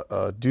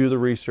 do the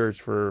research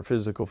for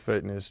physical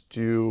fitness.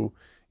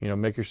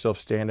 Make yourself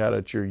stand out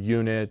at your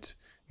unit.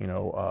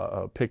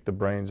 Pick the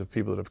brains of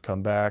people that have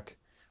come back.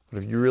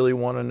 But if you really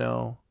want to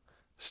know,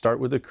 start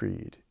with the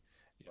Creed.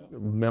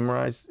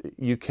 Memorize.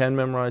 You can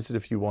memorize it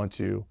if you want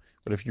to,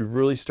 but if you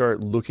really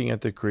start looking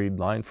at the Creed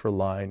line for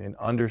line and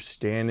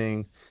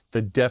understanding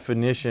the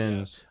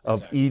definition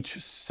of each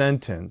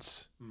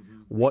sentence,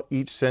 what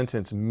each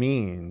sentence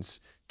means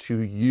to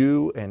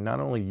you, and not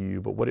only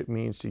you, but what it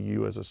means to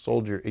you as a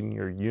soldier in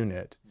your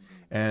unit,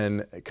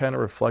 and kind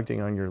of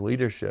reflecting on your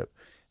leadership.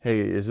 Hey,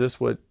 is this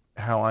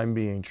how I'm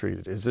being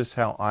treated? Is this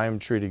how I'm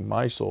treating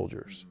my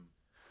soldiers?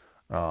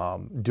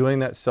 Doing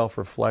that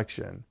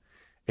self-reflection,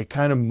 it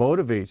kind of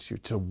motivates you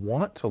to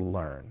want to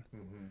learn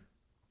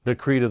the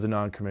Creed of the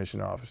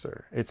Non-Commissioned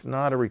Officer. It's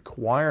not a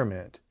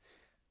requirement.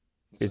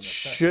 It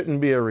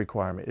shouldn't be a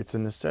requirement. It's a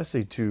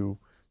necessity to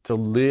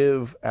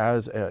live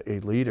as a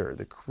leader.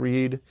 The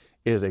Creed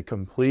is a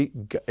complete,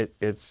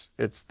 it's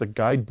the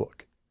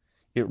guidebook.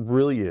 It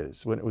really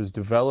is. When it was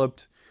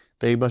developed,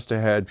 they must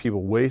have had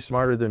people way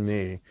smarter than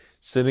me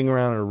sitting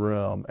around in a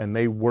room, and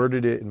they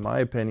worded it, in my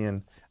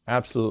opinion,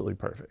 absolutely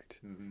perfect.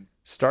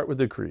 Start with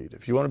the Creed.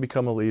 If you want to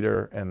become a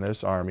leader in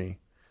this Army,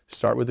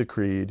 start with the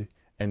Creed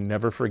and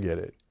never forget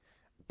it.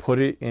 Put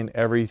it in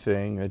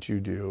everything that you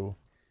do.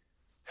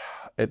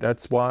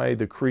 That's why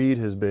the Creed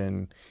has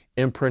been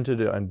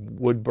imprinted and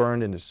wood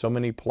burned into so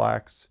many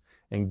plaques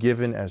and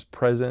given as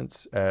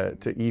presents to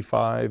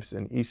E5s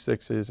and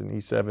E6s and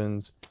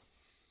E7s.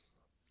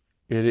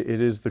 It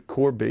is the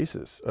core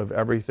basis of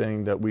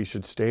everything that we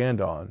should stand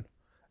on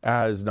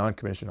as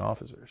non-commissioned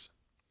officers.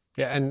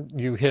 Yeah, and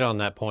you hit on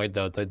that point,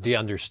 though, the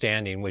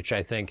understanding, which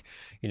I think,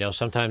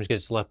 sometimes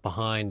gets left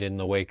behind in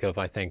the wake of,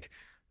 I think,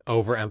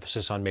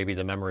 overemphasis on maybe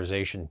the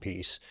memorization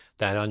piece.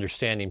 That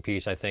understanding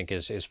piece, I think,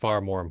 is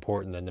far more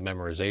important than the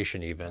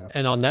memorization even.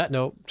 And on that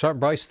note,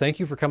 Brice, thank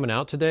you for coming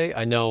out today.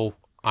 I know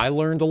I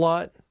learned a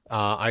lot.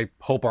 I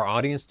hope our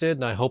audience did,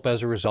 and I hope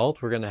as a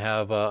result we're going to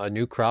have a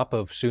new crop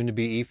of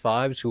soon-to-be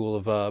E5s who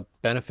will have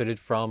benefited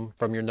from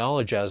your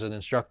knowledge as an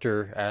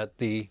instructor at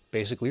the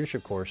basic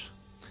leadership course.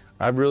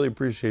 I really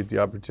appreciate the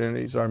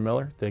opportunity, Sergeant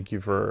Miller. Thank you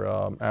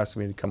for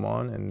asking me to come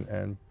on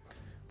and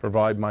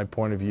provide my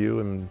point of view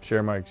and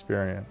share my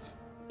experience.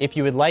 If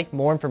you would like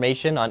more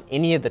information on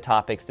any of the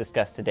topics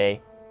discussed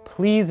today,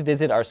 please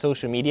visit our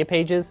social media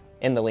pages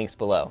in the links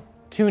below.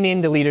 Tune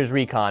in to Leaders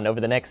Recon over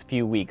the next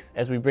few weeks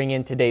as we bring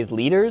in today's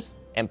leaders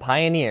and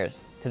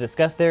pioneers to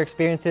discuss their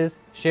experiences,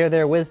 share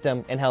their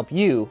wisdom, and help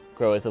you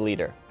grow as a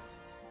leader.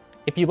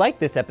 If you like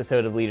this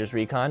episode of Leaders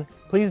Recon,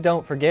 please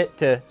don't forget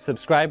to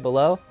subscribe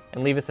below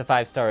and leave us a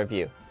 5-star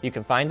review. You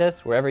can find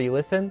us wherever you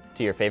listen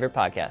to your favorite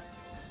podcast.